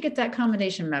 how'd you get that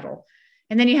commendation medal?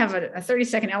 And then you have a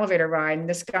 30-second elevator ride and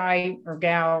this guy or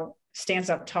gal stands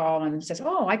up tall and says,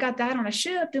 oh, I got that on a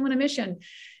ship doing a mission.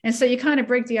 And so you kind of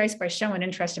break the ice by showing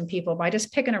interest in people by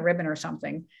just picking a ribbon or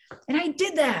something. And I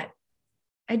did that.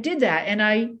 And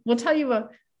I will tell you a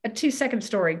 2-second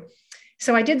story.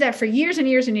 So I did that for years and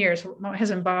years and years. My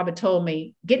husband, Bob, had told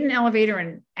me, get in an elevator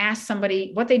and ask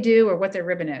somebody what they do or what their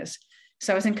ribbon is.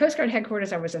 So I was in Coast Guard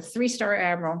headquarters. I was a 3-star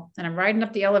admiral and I'm riding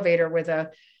up the elevator with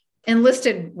a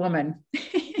enlisted woman.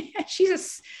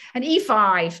 She's an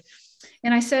E5.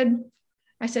 And I said,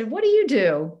 what do you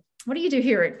do? What do you do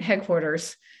here at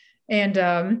headquarters? And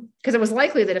because it was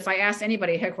likely that if I asked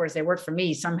anybody at headquarters, they worked for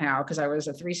me somehow because I was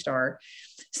a 3-star.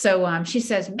 So she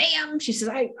says, ma'am, she says,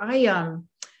 I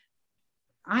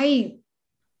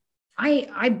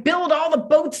build all the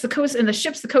boats, the coast and the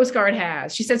ships the Coast Guard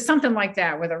has. She said something like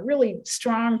that with a really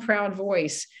strong, proud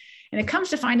voice. And it comes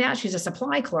to find out she's a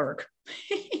supply clerk.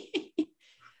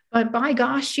 But by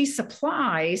gosh, she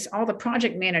supplies all the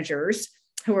project managers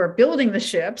who are building the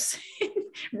ships,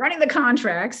 running the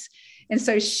contracts. And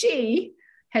so she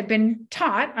had been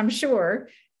taught, I'm sure,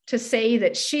 to say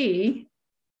that she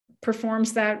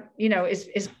performs that,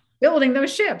 is building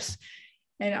those ships.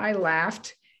 And I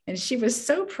laughed. And she was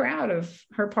so proud of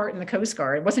her part in the Coast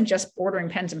Guard. It wasn't just ordering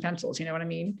pens and pencils. You know what I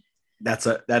mean?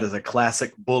 That is a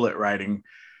classic bullet writing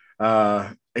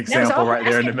example right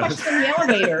there in the middle. In the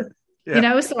elevator.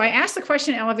 Yeah. So I asked the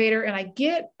question in the elevator and I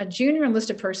get a junior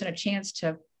enlisted person a chance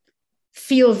to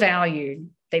feel valued.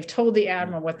 They've told the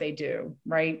admiral what they do,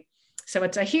 right? So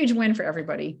it's a huge win for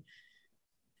everybody.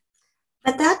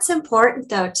 But that's important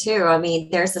though, too. I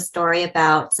mean, there's a story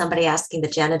about somebody asking the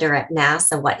janitor at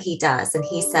NASA what he does. And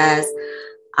he says,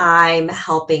 I'm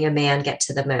helping a man get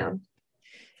to the moon.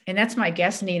 And that's my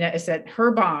guess, Nina, is that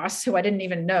her boss, who I didn't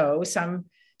even know, some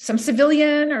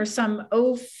civilian or some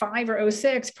 05 or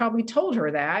 06 probably told her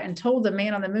that and told the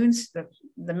man on the moon,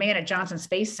 the man at Johnson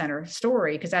Space Center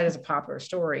story, because that is a popular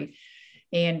story.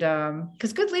 And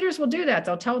because good leaders will do that.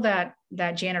 They'll tell that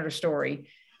janitor story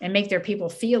and make their people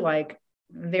feel like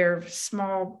their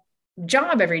small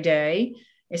job every day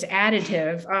is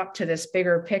additive up to this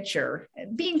bigger picture,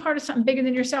 being part of something bigger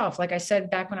than yourself. Like I said,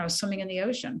 back when I was swimming in the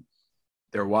ocean.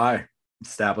 Their why.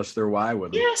 Establish their why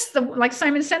with them. Yes, like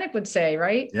Simon Sinek would say,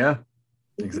 right? Yeah,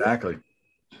 exactly.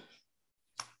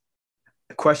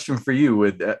 A question for you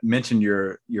with mention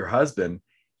your husband.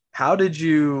 How did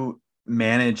you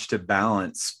manage to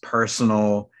balance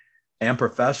personal and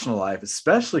professional life,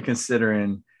 especially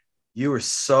considering you were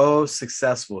so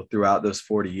successful throughout those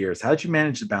 40 years? How did you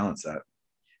manage to balance that?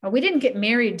 We didn't get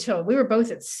married till we were both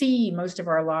at sea most of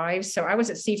our lives. So I was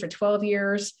at sea for 12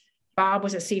 years. Bob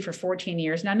was at sea for 14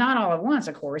 years. Now, not all at once,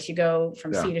 of course, you go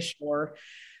from sea to shore,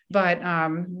 but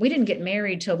we didn't get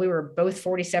married till we were both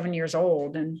 47 years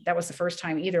old. And that was the first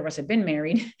time either of us had been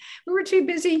married. We were too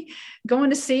busy going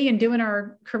to sea and doing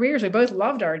our careers. We both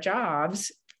loved our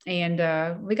jobs.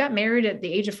 And we got married at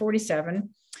the age of 47.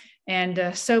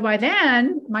 And so by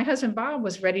then, my husband, Bob,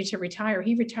 was ready to retire.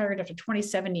 He retired after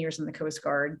 27 years in the Coast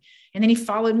Guard. And then he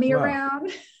followed me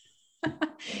around.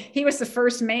 He was the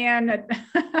first man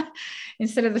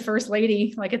instead of the first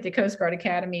lady, like at the Coast Guard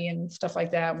Academy and stuff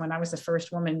like that. When I was the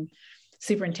first woman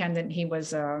superintendent, he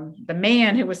was the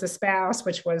man who was the spouse,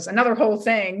 which was another whole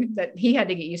thing that he had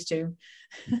to get used to.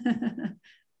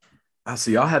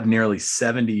 So y'all have nearly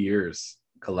 70 years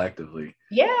collectively.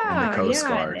 Yeah. In the Coast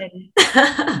Guard.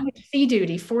 And sea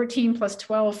duty, 14 plus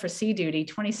 12 for sea duty,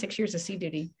 26 years of sea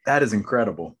duty. That is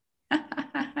incredible.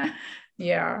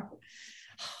 Yeah.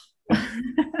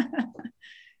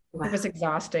 Wow. It was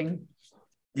exhausting.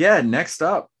 Yeah. Next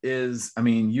up is, I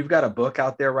mean, you've got a book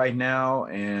out there right now,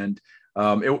 and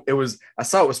it was, I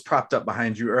saw it was propped up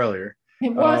behind you earlier.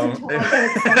 It was until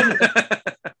I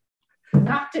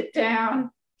knocked it down.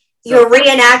 You're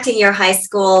reenacting your high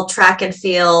school track and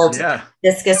field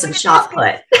discus and shot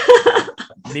put.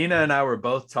 Nina and I were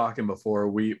both talking before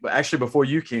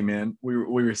you came in, we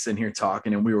were sitting here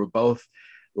talking, and we were both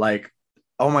like,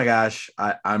 oh my gosh,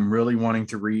 I'm really wanting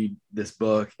to read this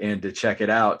book and to check it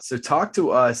out. So talk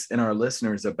to us and our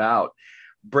listeners about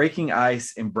Breaking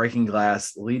Ice and Breaking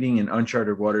Glass, Leading in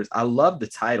Uncharted Waters. I love the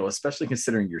title, especially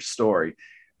considering your story,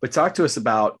 but talk to us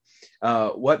about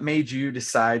what made you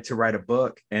decide to write a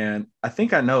book. And I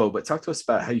think I know, but talk to us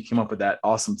about how you came up with that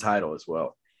awesome title as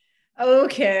well.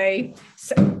 Okay.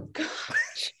 So,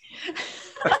 gosh.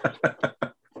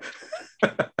 You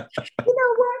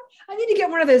know what? I need to get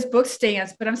one of those book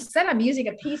stands, but instead I'm using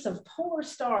a piece of Polar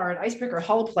Star, an icebreaker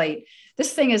hull plate.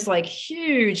 This thing is like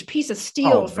huge piece of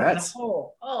steel from the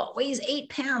hull. Oh, it weighs 8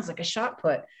 pounds like a shot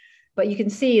put. But you can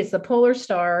see it's the Polar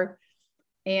Star.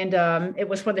 And it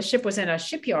was when the ship was in a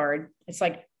shipyard. It's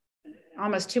like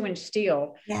almost 2-inch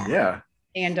steel. Yeah.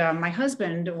 And my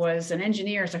husband was an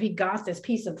engineer, so he got this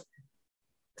piece of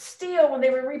steel when they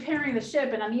were repairing the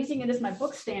ship, and I'm using it as my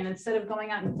book stand instead of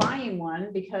going out and buying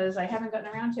one because I haven't gotten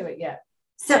around to it yet.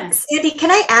 So, Sandy,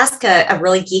 can I ask a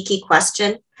really geeky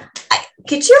question?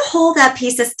 Could you hold that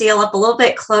piece of steel up a little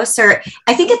bit closer?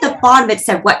 I think at the bottom it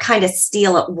said what kind of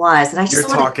steel it was. And You're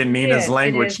talking Nina's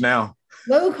language now.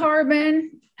 Low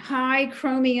carbon, high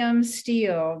chromium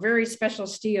steel, very special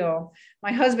steel.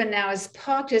 My husband now has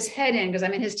poked his head in because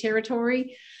I'm in his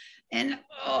territory. And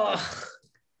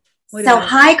so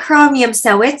high chromium,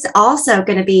 so it's also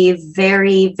going to be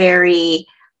very, very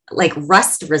like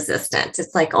rust resistant.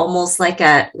 It's like almost like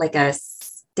a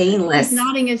stainless. He's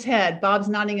nodding his head. Bob's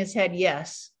nodding his head.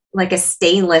 Yes. Like a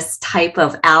stainless type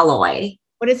of alloy.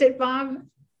 What is it, Bob?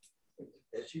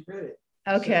 As you read it.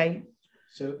 Okay.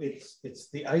 So it's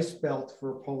the ice belt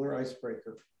for polar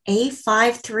icebreaker.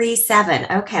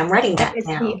 A537. Okay, I'm writing that it's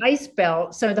down. The ice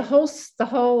belt. So the whole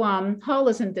hull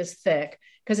isn't this thick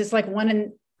because it's like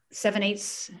 1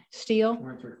 7/8 steel,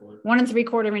 1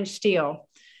 3/4 inch steel.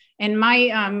 And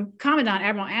my Commandant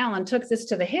Admiral Allen took this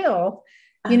to the Hill.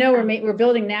 You know, we're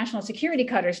building national security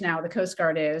cutters now. The Coast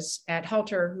Guard is at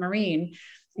Halter Marine.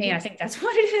 And I think that's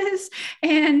what it is.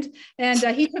 And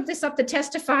he took this up to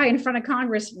testify in front of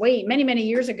Congress many, many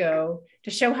years ago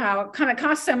to show how come it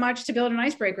costs so much to build an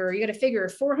icebreaker. You got to figure a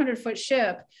 400-foot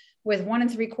ship with 1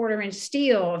 3/4 inch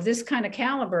steel of this kind of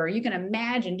caliber. You can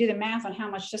imagine, do the math on how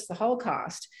much just the hull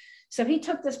cost. So he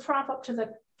took this prop up to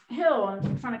the Hill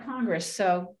in front of Congress.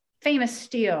 So famous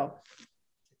steel.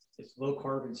 It's low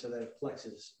carbon so that it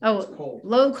flexes. Oh, cold.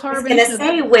 Low carbon. I was going to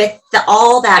say with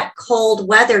all that cold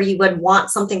weather, you would want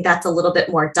something that's a little bit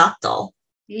more ductile.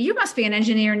 You must be an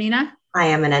engineer, Nina. I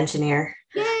am an engineer.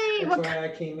 Yay. That's why I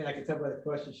came in. I could tell by the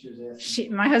question she was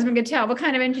asking. My husband could tell. What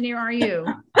kind of engineer are you?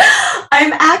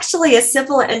 I'm actually a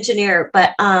civil engineer,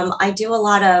 but I do a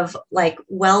lot of like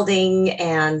welding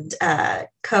and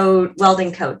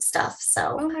welding code stuff.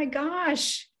 So. Oh my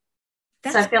gosh.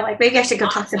 So I feel like maybe I should go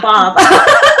talk to Bob.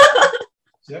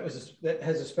 So that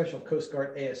has a special Coast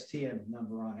Guard ASTM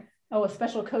number on it. Oh, a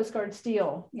special Coast Guard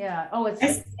steel. Yeah. Oh, it's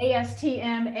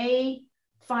ASTM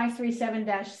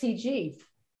A537-CG.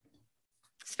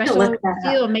 Special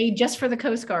steel made just for the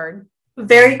Coast Guard.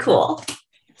 Very cool.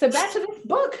 So back to this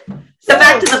book. So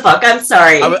back to the book. I'm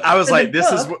sorry. I was like,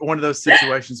 this is one of those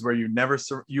situations where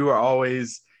you are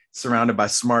always surrounded by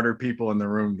smarter people in the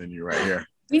room than you right here.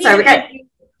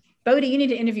 Bodie, you need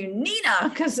to interview Nina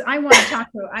because I want to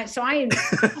talk to her.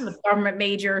 I'm a government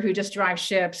major who just drives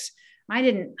ships.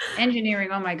 Engineering,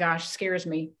 oh my gosh, scares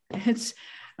me. It's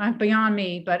beyond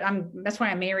me, but that's why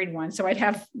I married one. So I'd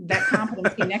have that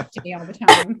competency next to me all the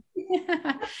time.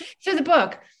 So the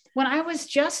book, when I was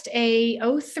just a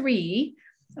 03,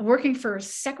 working for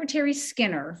Secretary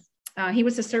Skinner, he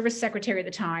was the service secretary at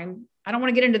the time. I don't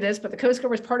want to get into this, but the Coast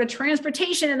Guard was part of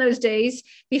transportation in those days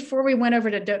before we went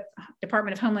over to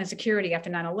Department of Homeland Security after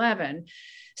 9/11.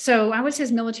 So I was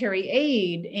his military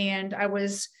aide, and I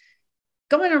was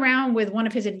going around with one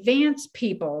of his advanced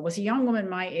people. It was a young woman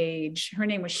my age. Her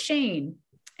name was Shane.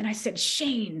 And I said,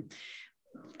 Shane,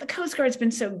 the Coast Guard's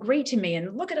been so great to me.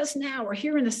 And look at us now. We're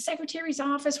here in the secretary's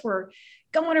office. We're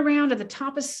going around at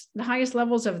the highest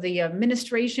levels of the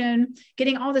administration,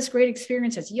 getting all this great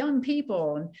experience as young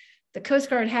people. And the Coast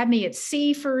Guard had me at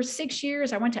sea for 6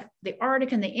 years. I went to the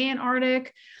Arctic and the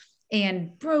Antarctic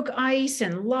and broke ice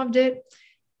and loved it.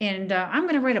 And I'm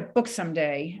going to write a book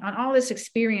someday on all this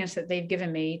experience that they've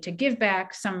given me to give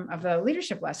back some of the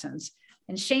leadership lessons.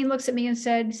 And Shane looks at me and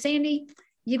said, Sandy,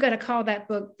 you got to call that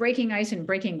book Breaking Ice and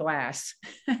Breaking Glass,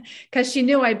 because she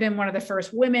knew I'd been one of the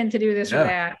first women to do this or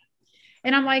that.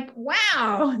 And I'm like,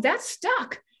 wow, that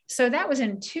stuck. So that was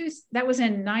in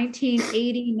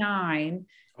 1989.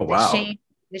 Oh, wow.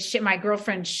 My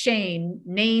girlfriend Shane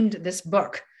named this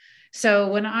book. So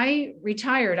when I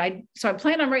retired, I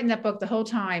planned on writing that book the whole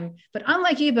time. But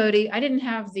unlike you, Bodie, I didn't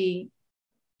have the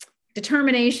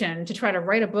determination to try to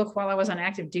write a book while I was on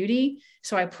active duty.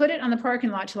 So I put it on the parking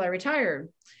lot till I retired.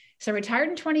 So I retired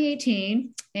in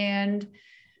 2018. And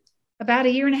about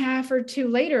a year and a half or two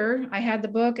later, I had the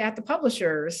book at the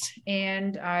publishers,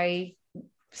 and I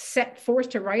set forth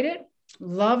to write it.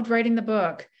 Loved writing the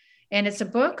book. And it's a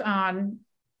book on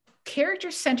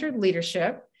character-centered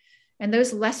leadership. And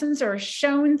those lessons are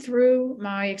shown through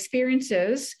my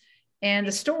experiences and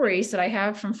the stories that I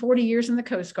have from 40 years in the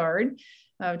Coast Guard,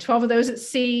 12 of those at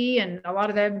sea, and a lot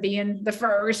of them being the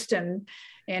first, and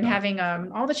having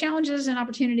all the challenges and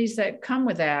opportunities that come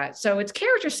with that. So it's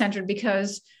character-centered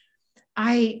because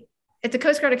at the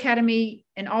Coast Guard Academy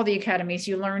and all the academies,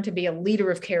 you learn to be a leader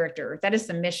of character. That is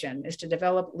the mission, is to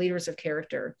develop leaders of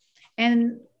character.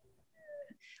 And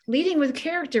leading with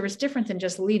character is different than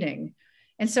just leading.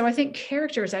 And so I think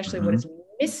character is actually what is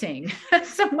missing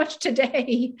so much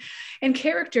today. And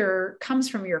character comes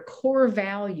from your core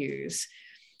values.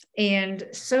 And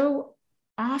so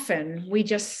often we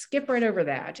just skip right over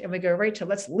that and we go right to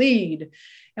let's lead.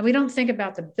 And we don't think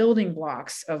about the building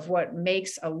blocks of what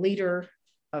makes a leader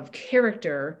of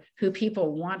character who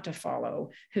people want to follow,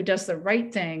 who does the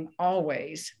right thing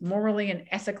always, morally and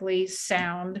ethically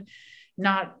sound,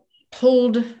 not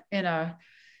pulled in a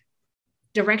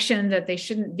direction that they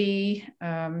shouldn't be.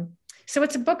 So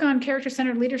it's a book on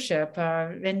character-centered leadership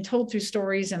and told through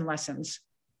stories and lessons.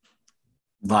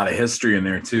 A lot of history in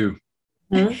there too.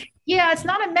 Mm-hmm. Yeah, it's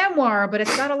not a memoir, but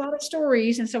it's got a lot of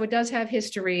stories. And so it does have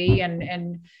history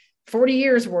and 40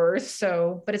 years worth.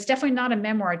 So, but it's definitely not a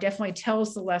memoir. It definitely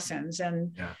tells the lessons,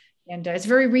 and it's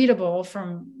very readable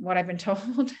from what I've been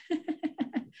told.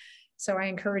 So I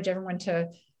encourage everyone to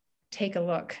take a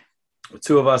look. The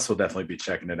two of us will definitely be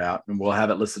checking it out, and we'll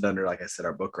have it listed under, like I said,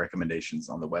 our book recommendations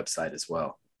on the website as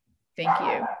well. Thank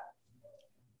you.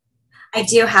 I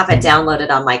do have it downloaded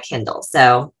on my Kindle,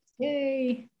 so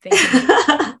yay! Thank you.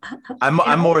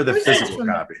 I'm more of the physical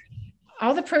copy.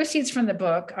 All the proceeds from the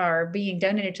book are being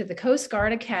donated to the Coast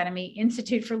Guard Academy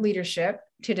Institute for Leadership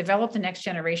to develop the next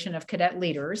generation of cadet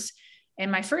leaders.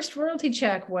 And my first royalty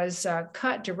check was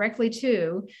cut directly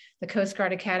to the Coast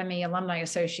Guard Academy Alumni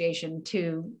Association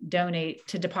to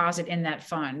deposit in that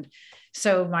fund.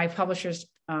 So my publisher's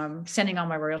sending all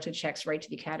my royalty checks right to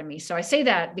the Academy. So I say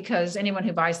that because anyone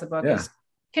who buys the book is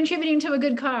contributing to a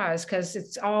good cause, because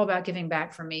it's all about giving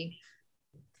back for me.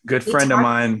 Good friend of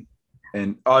mine,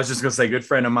 and I was just going to say, good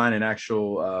friend of mine and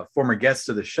actual former guest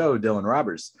of the show, Dylan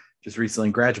Roberts, just recently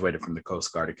graduated from the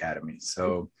Coast Guard Academy.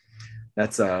 So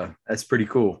that's pretty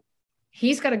cool.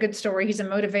 He's got a good story. He's a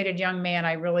motivated young man.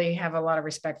 I really have a lot of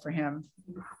respect for him.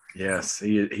 Yes,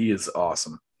 he is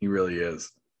awesome. He really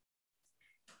is.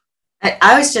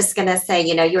 I was just going to say,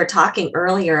 you were talking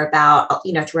earlier about,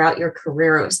 throughout your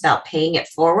career, it was about paying it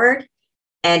forward.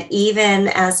 And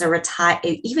even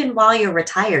even while you're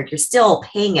retired, you're still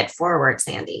paying it forward,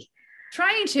 Sandy.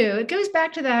 Trying to. It goes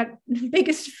back to that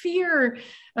biggest fear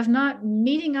of not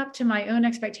meeting up to my own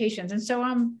expectations. And so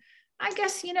I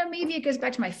guess, maybe it goes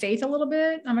back to my faith a little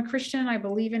bit. I'm a Christian. I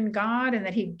believe in God and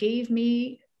that he gave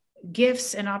me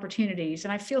gifts and opportunities.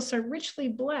 And I feel so richly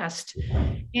blessed.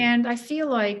 And I feel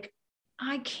like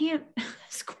I can't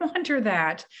squander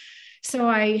that. So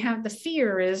I have the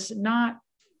fear is not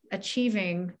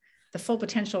achieving the full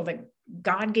potential that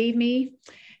God gave me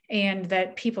and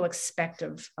that people expect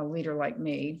of a leader like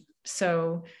me.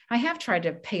 So I have tried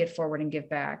to pay it forward and give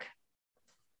back.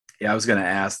 Yeah, I was going to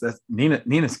ask that.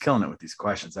 Nina's killing it with these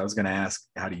questions. I was going to ask,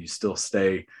 how do you still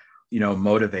stay,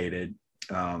 motivated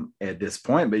at this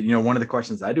point? But, one of the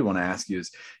questions I do want to ask you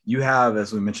is, you have,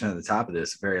 as we mentioned at the top of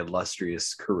this, a very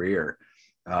illustrious career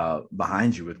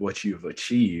behind you with what you've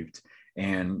achieved,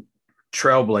 and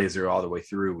trailblazer all the way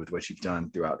through with what you've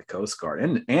done throughout the Coast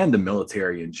Guard and the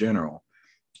military in general.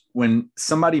 When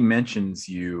somebody mentions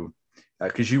you,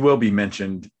 because you will be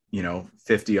mentioned,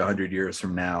 50, 100 years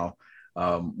from now,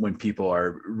 when people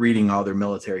are reading all their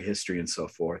military history and so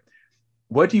forth,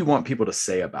 what do you want people to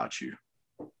say about you?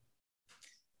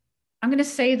 I'm going to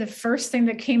say the first thing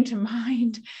that came to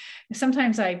mind.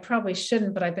 Sometimes I probably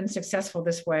shouldn't, but I've been successful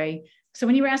this way. So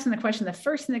when you were asking the question, the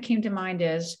first thing that came to mind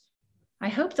is, I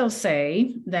hope they'll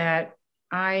say that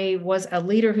I was a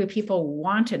leader who people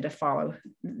wanted to follow,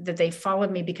 that they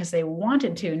followed me because they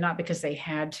wanted to, not because they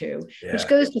had to, which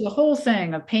goes to the whole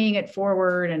thing of paying it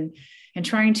forward and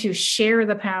trying to share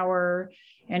the power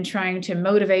and trying to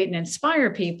motivate and inspire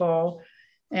people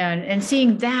and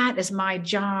seeing that as my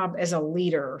job as a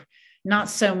leader, not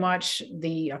so much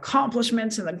the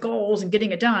accomplishments and the goals and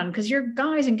getting it done, because your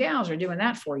guys and gals are doing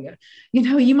that for you.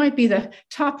 You might be the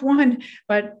top one,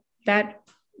 but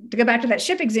to go back to that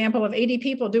ship example of 80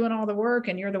 people doing all the work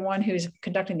and you're the one who's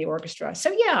conducting the orchestra.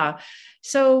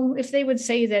 So if they would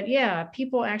say that,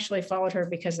 people actually followed her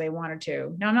because they wanted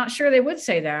to. Now, I'm not sure they would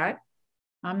say that.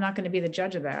 I'm not going to be the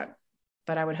judge of that,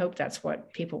 but I would hope that's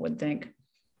what people would think.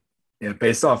 Yeah,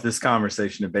 based off this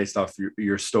conversation and based off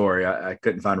your story, I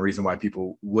couldn't find a reason why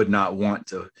people would not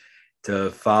want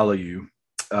to follow you.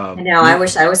 I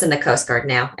wish I was in the Coast Guard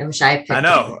now. I wish I had picked I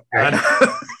know.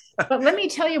 But let me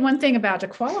tell you one thing about to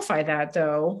qualify that,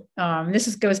 though.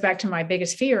 Goes back to my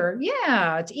biggest fear.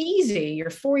 Yeah, it's easy. You're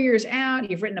 4 years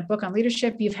out. You've written a book on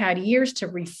leadership. You've had years to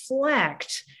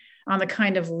reflect on the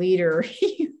kind of leader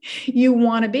you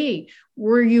want to be.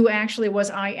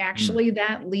 Was I actually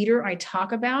that leader I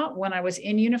talk about when I was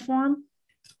in uniform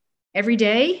every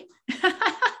day?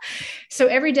 So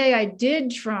every day I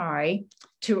did try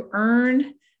to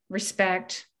earn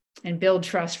respect and build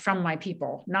trust from my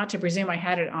people, not to presume I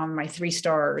had it on my 3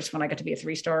 stars when I got to be a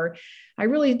 3-star. I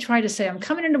really tried to say, I'm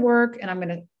coming into work and I'm going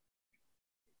to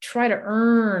try to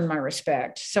earn my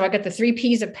respect. So I got the 3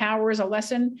 P's of power as a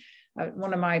lesson.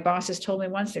 One of my bosses told me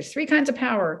once, there's 3 kinds of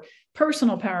power: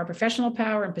 personal power, professional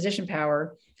power, and position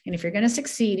power. And if you're going to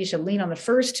succeed, you should lean on the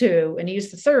first 2 and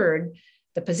use the third,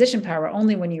 the position power,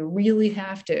 only when you really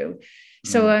have to.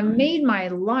 So I made my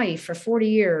life for 40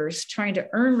 years trying to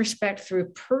earn respect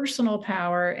through personal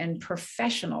power and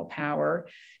professional power.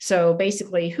 So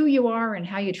basically who you are and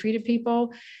how you treated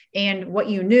people and what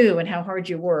you knew and how hard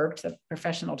you worked, the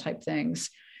professional type things.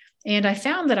 And I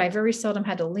found that I very seldom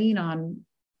had to lean on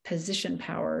position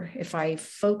power if I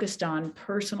focused on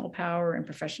personal power and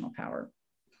professional power.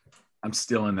 I'm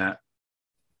still in that.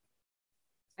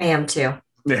 I am too.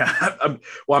 Yeah. I'm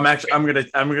going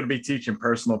to be teaching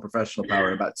personal professional power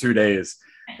in about 2 days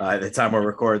at the time we're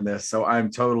recording this. So I'm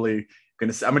totally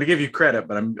I'm going to give you credit,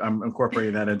 but I'm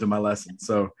incorporating that into my lesson.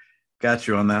 So got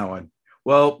you on that one.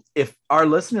 Well, if our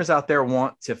listeners out there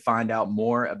want to find out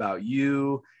more about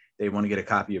you, they want to get a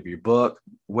copy of your book,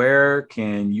 where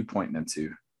can you point them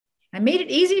to? I made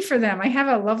it easy for them. I have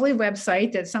a lovely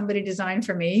website that somebody designed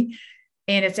for me.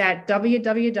 And it's at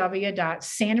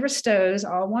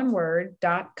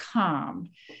www.sandrastosz.com.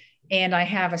 And I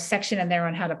have a section in there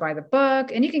on how to buy the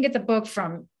book. And you can get the book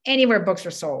from anywhere books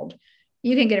are sold.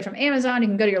 You can get it from Amazon. You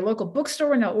can go to your local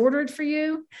bookstore and they'll order it for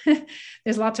you.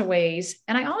 There's lots of ways.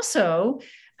 And I also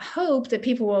hope that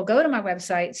people will go to my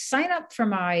website, sign up for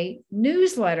my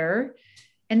newsletter,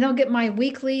 and they'll get my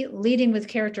weekly Leading with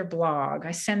Character blog.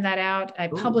 I send that out. I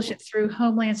publish it through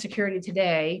Homeland Security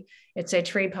Today. It's a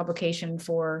trade publication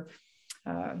for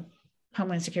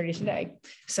Homeland Security Today.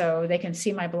 So they can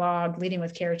see my blog, Leading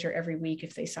with Character, every week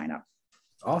if they sign up.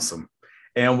 Awesome.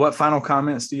 And what final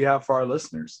comments do you have for our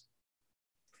listeners?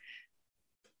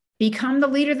 Become the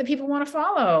leader that people want to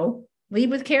follow. Lead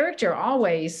with character,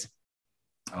 always.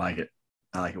 I like it.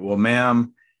 Well,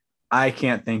 ma'am, I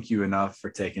can't thank you enough for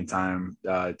taking time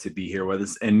to be here with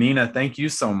us. And Nina, thank you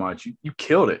so much. You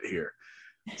killed it here.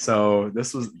 So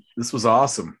this was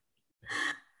awesome.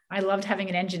 I loved having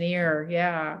an engineer.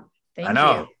 Yeah. Thank you. I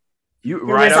know. You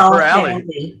right up her alley.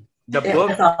 Sandy. The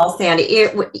book. It was all Sandy.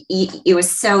 It was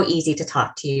so easy to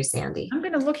talk to you, Sandy. I'm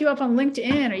going to look you up on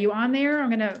LinkedIn. Are you on there? I'm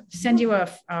going to send you a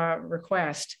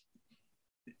request.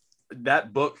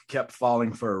 that book kept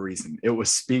falling for a reason. It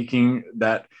was speaking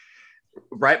that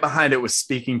right behind it was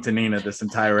speaking to Nina this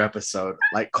entire episode,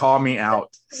 like call me out.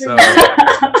 So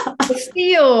The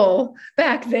steel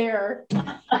back there.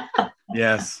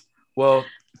 yes. Well,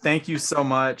 thank you so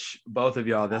much, both of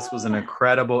y'all. This was an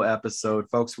incredible episode.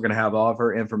 Folks, we're going to have all of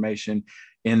her information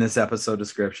in this episode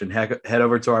description. Head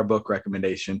over to our book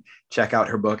recommendation. Check out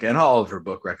her book and all of her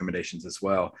book recommendations as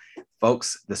well.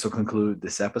 Folks, this will conclude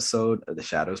this episode of the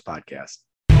Shadows Podcast.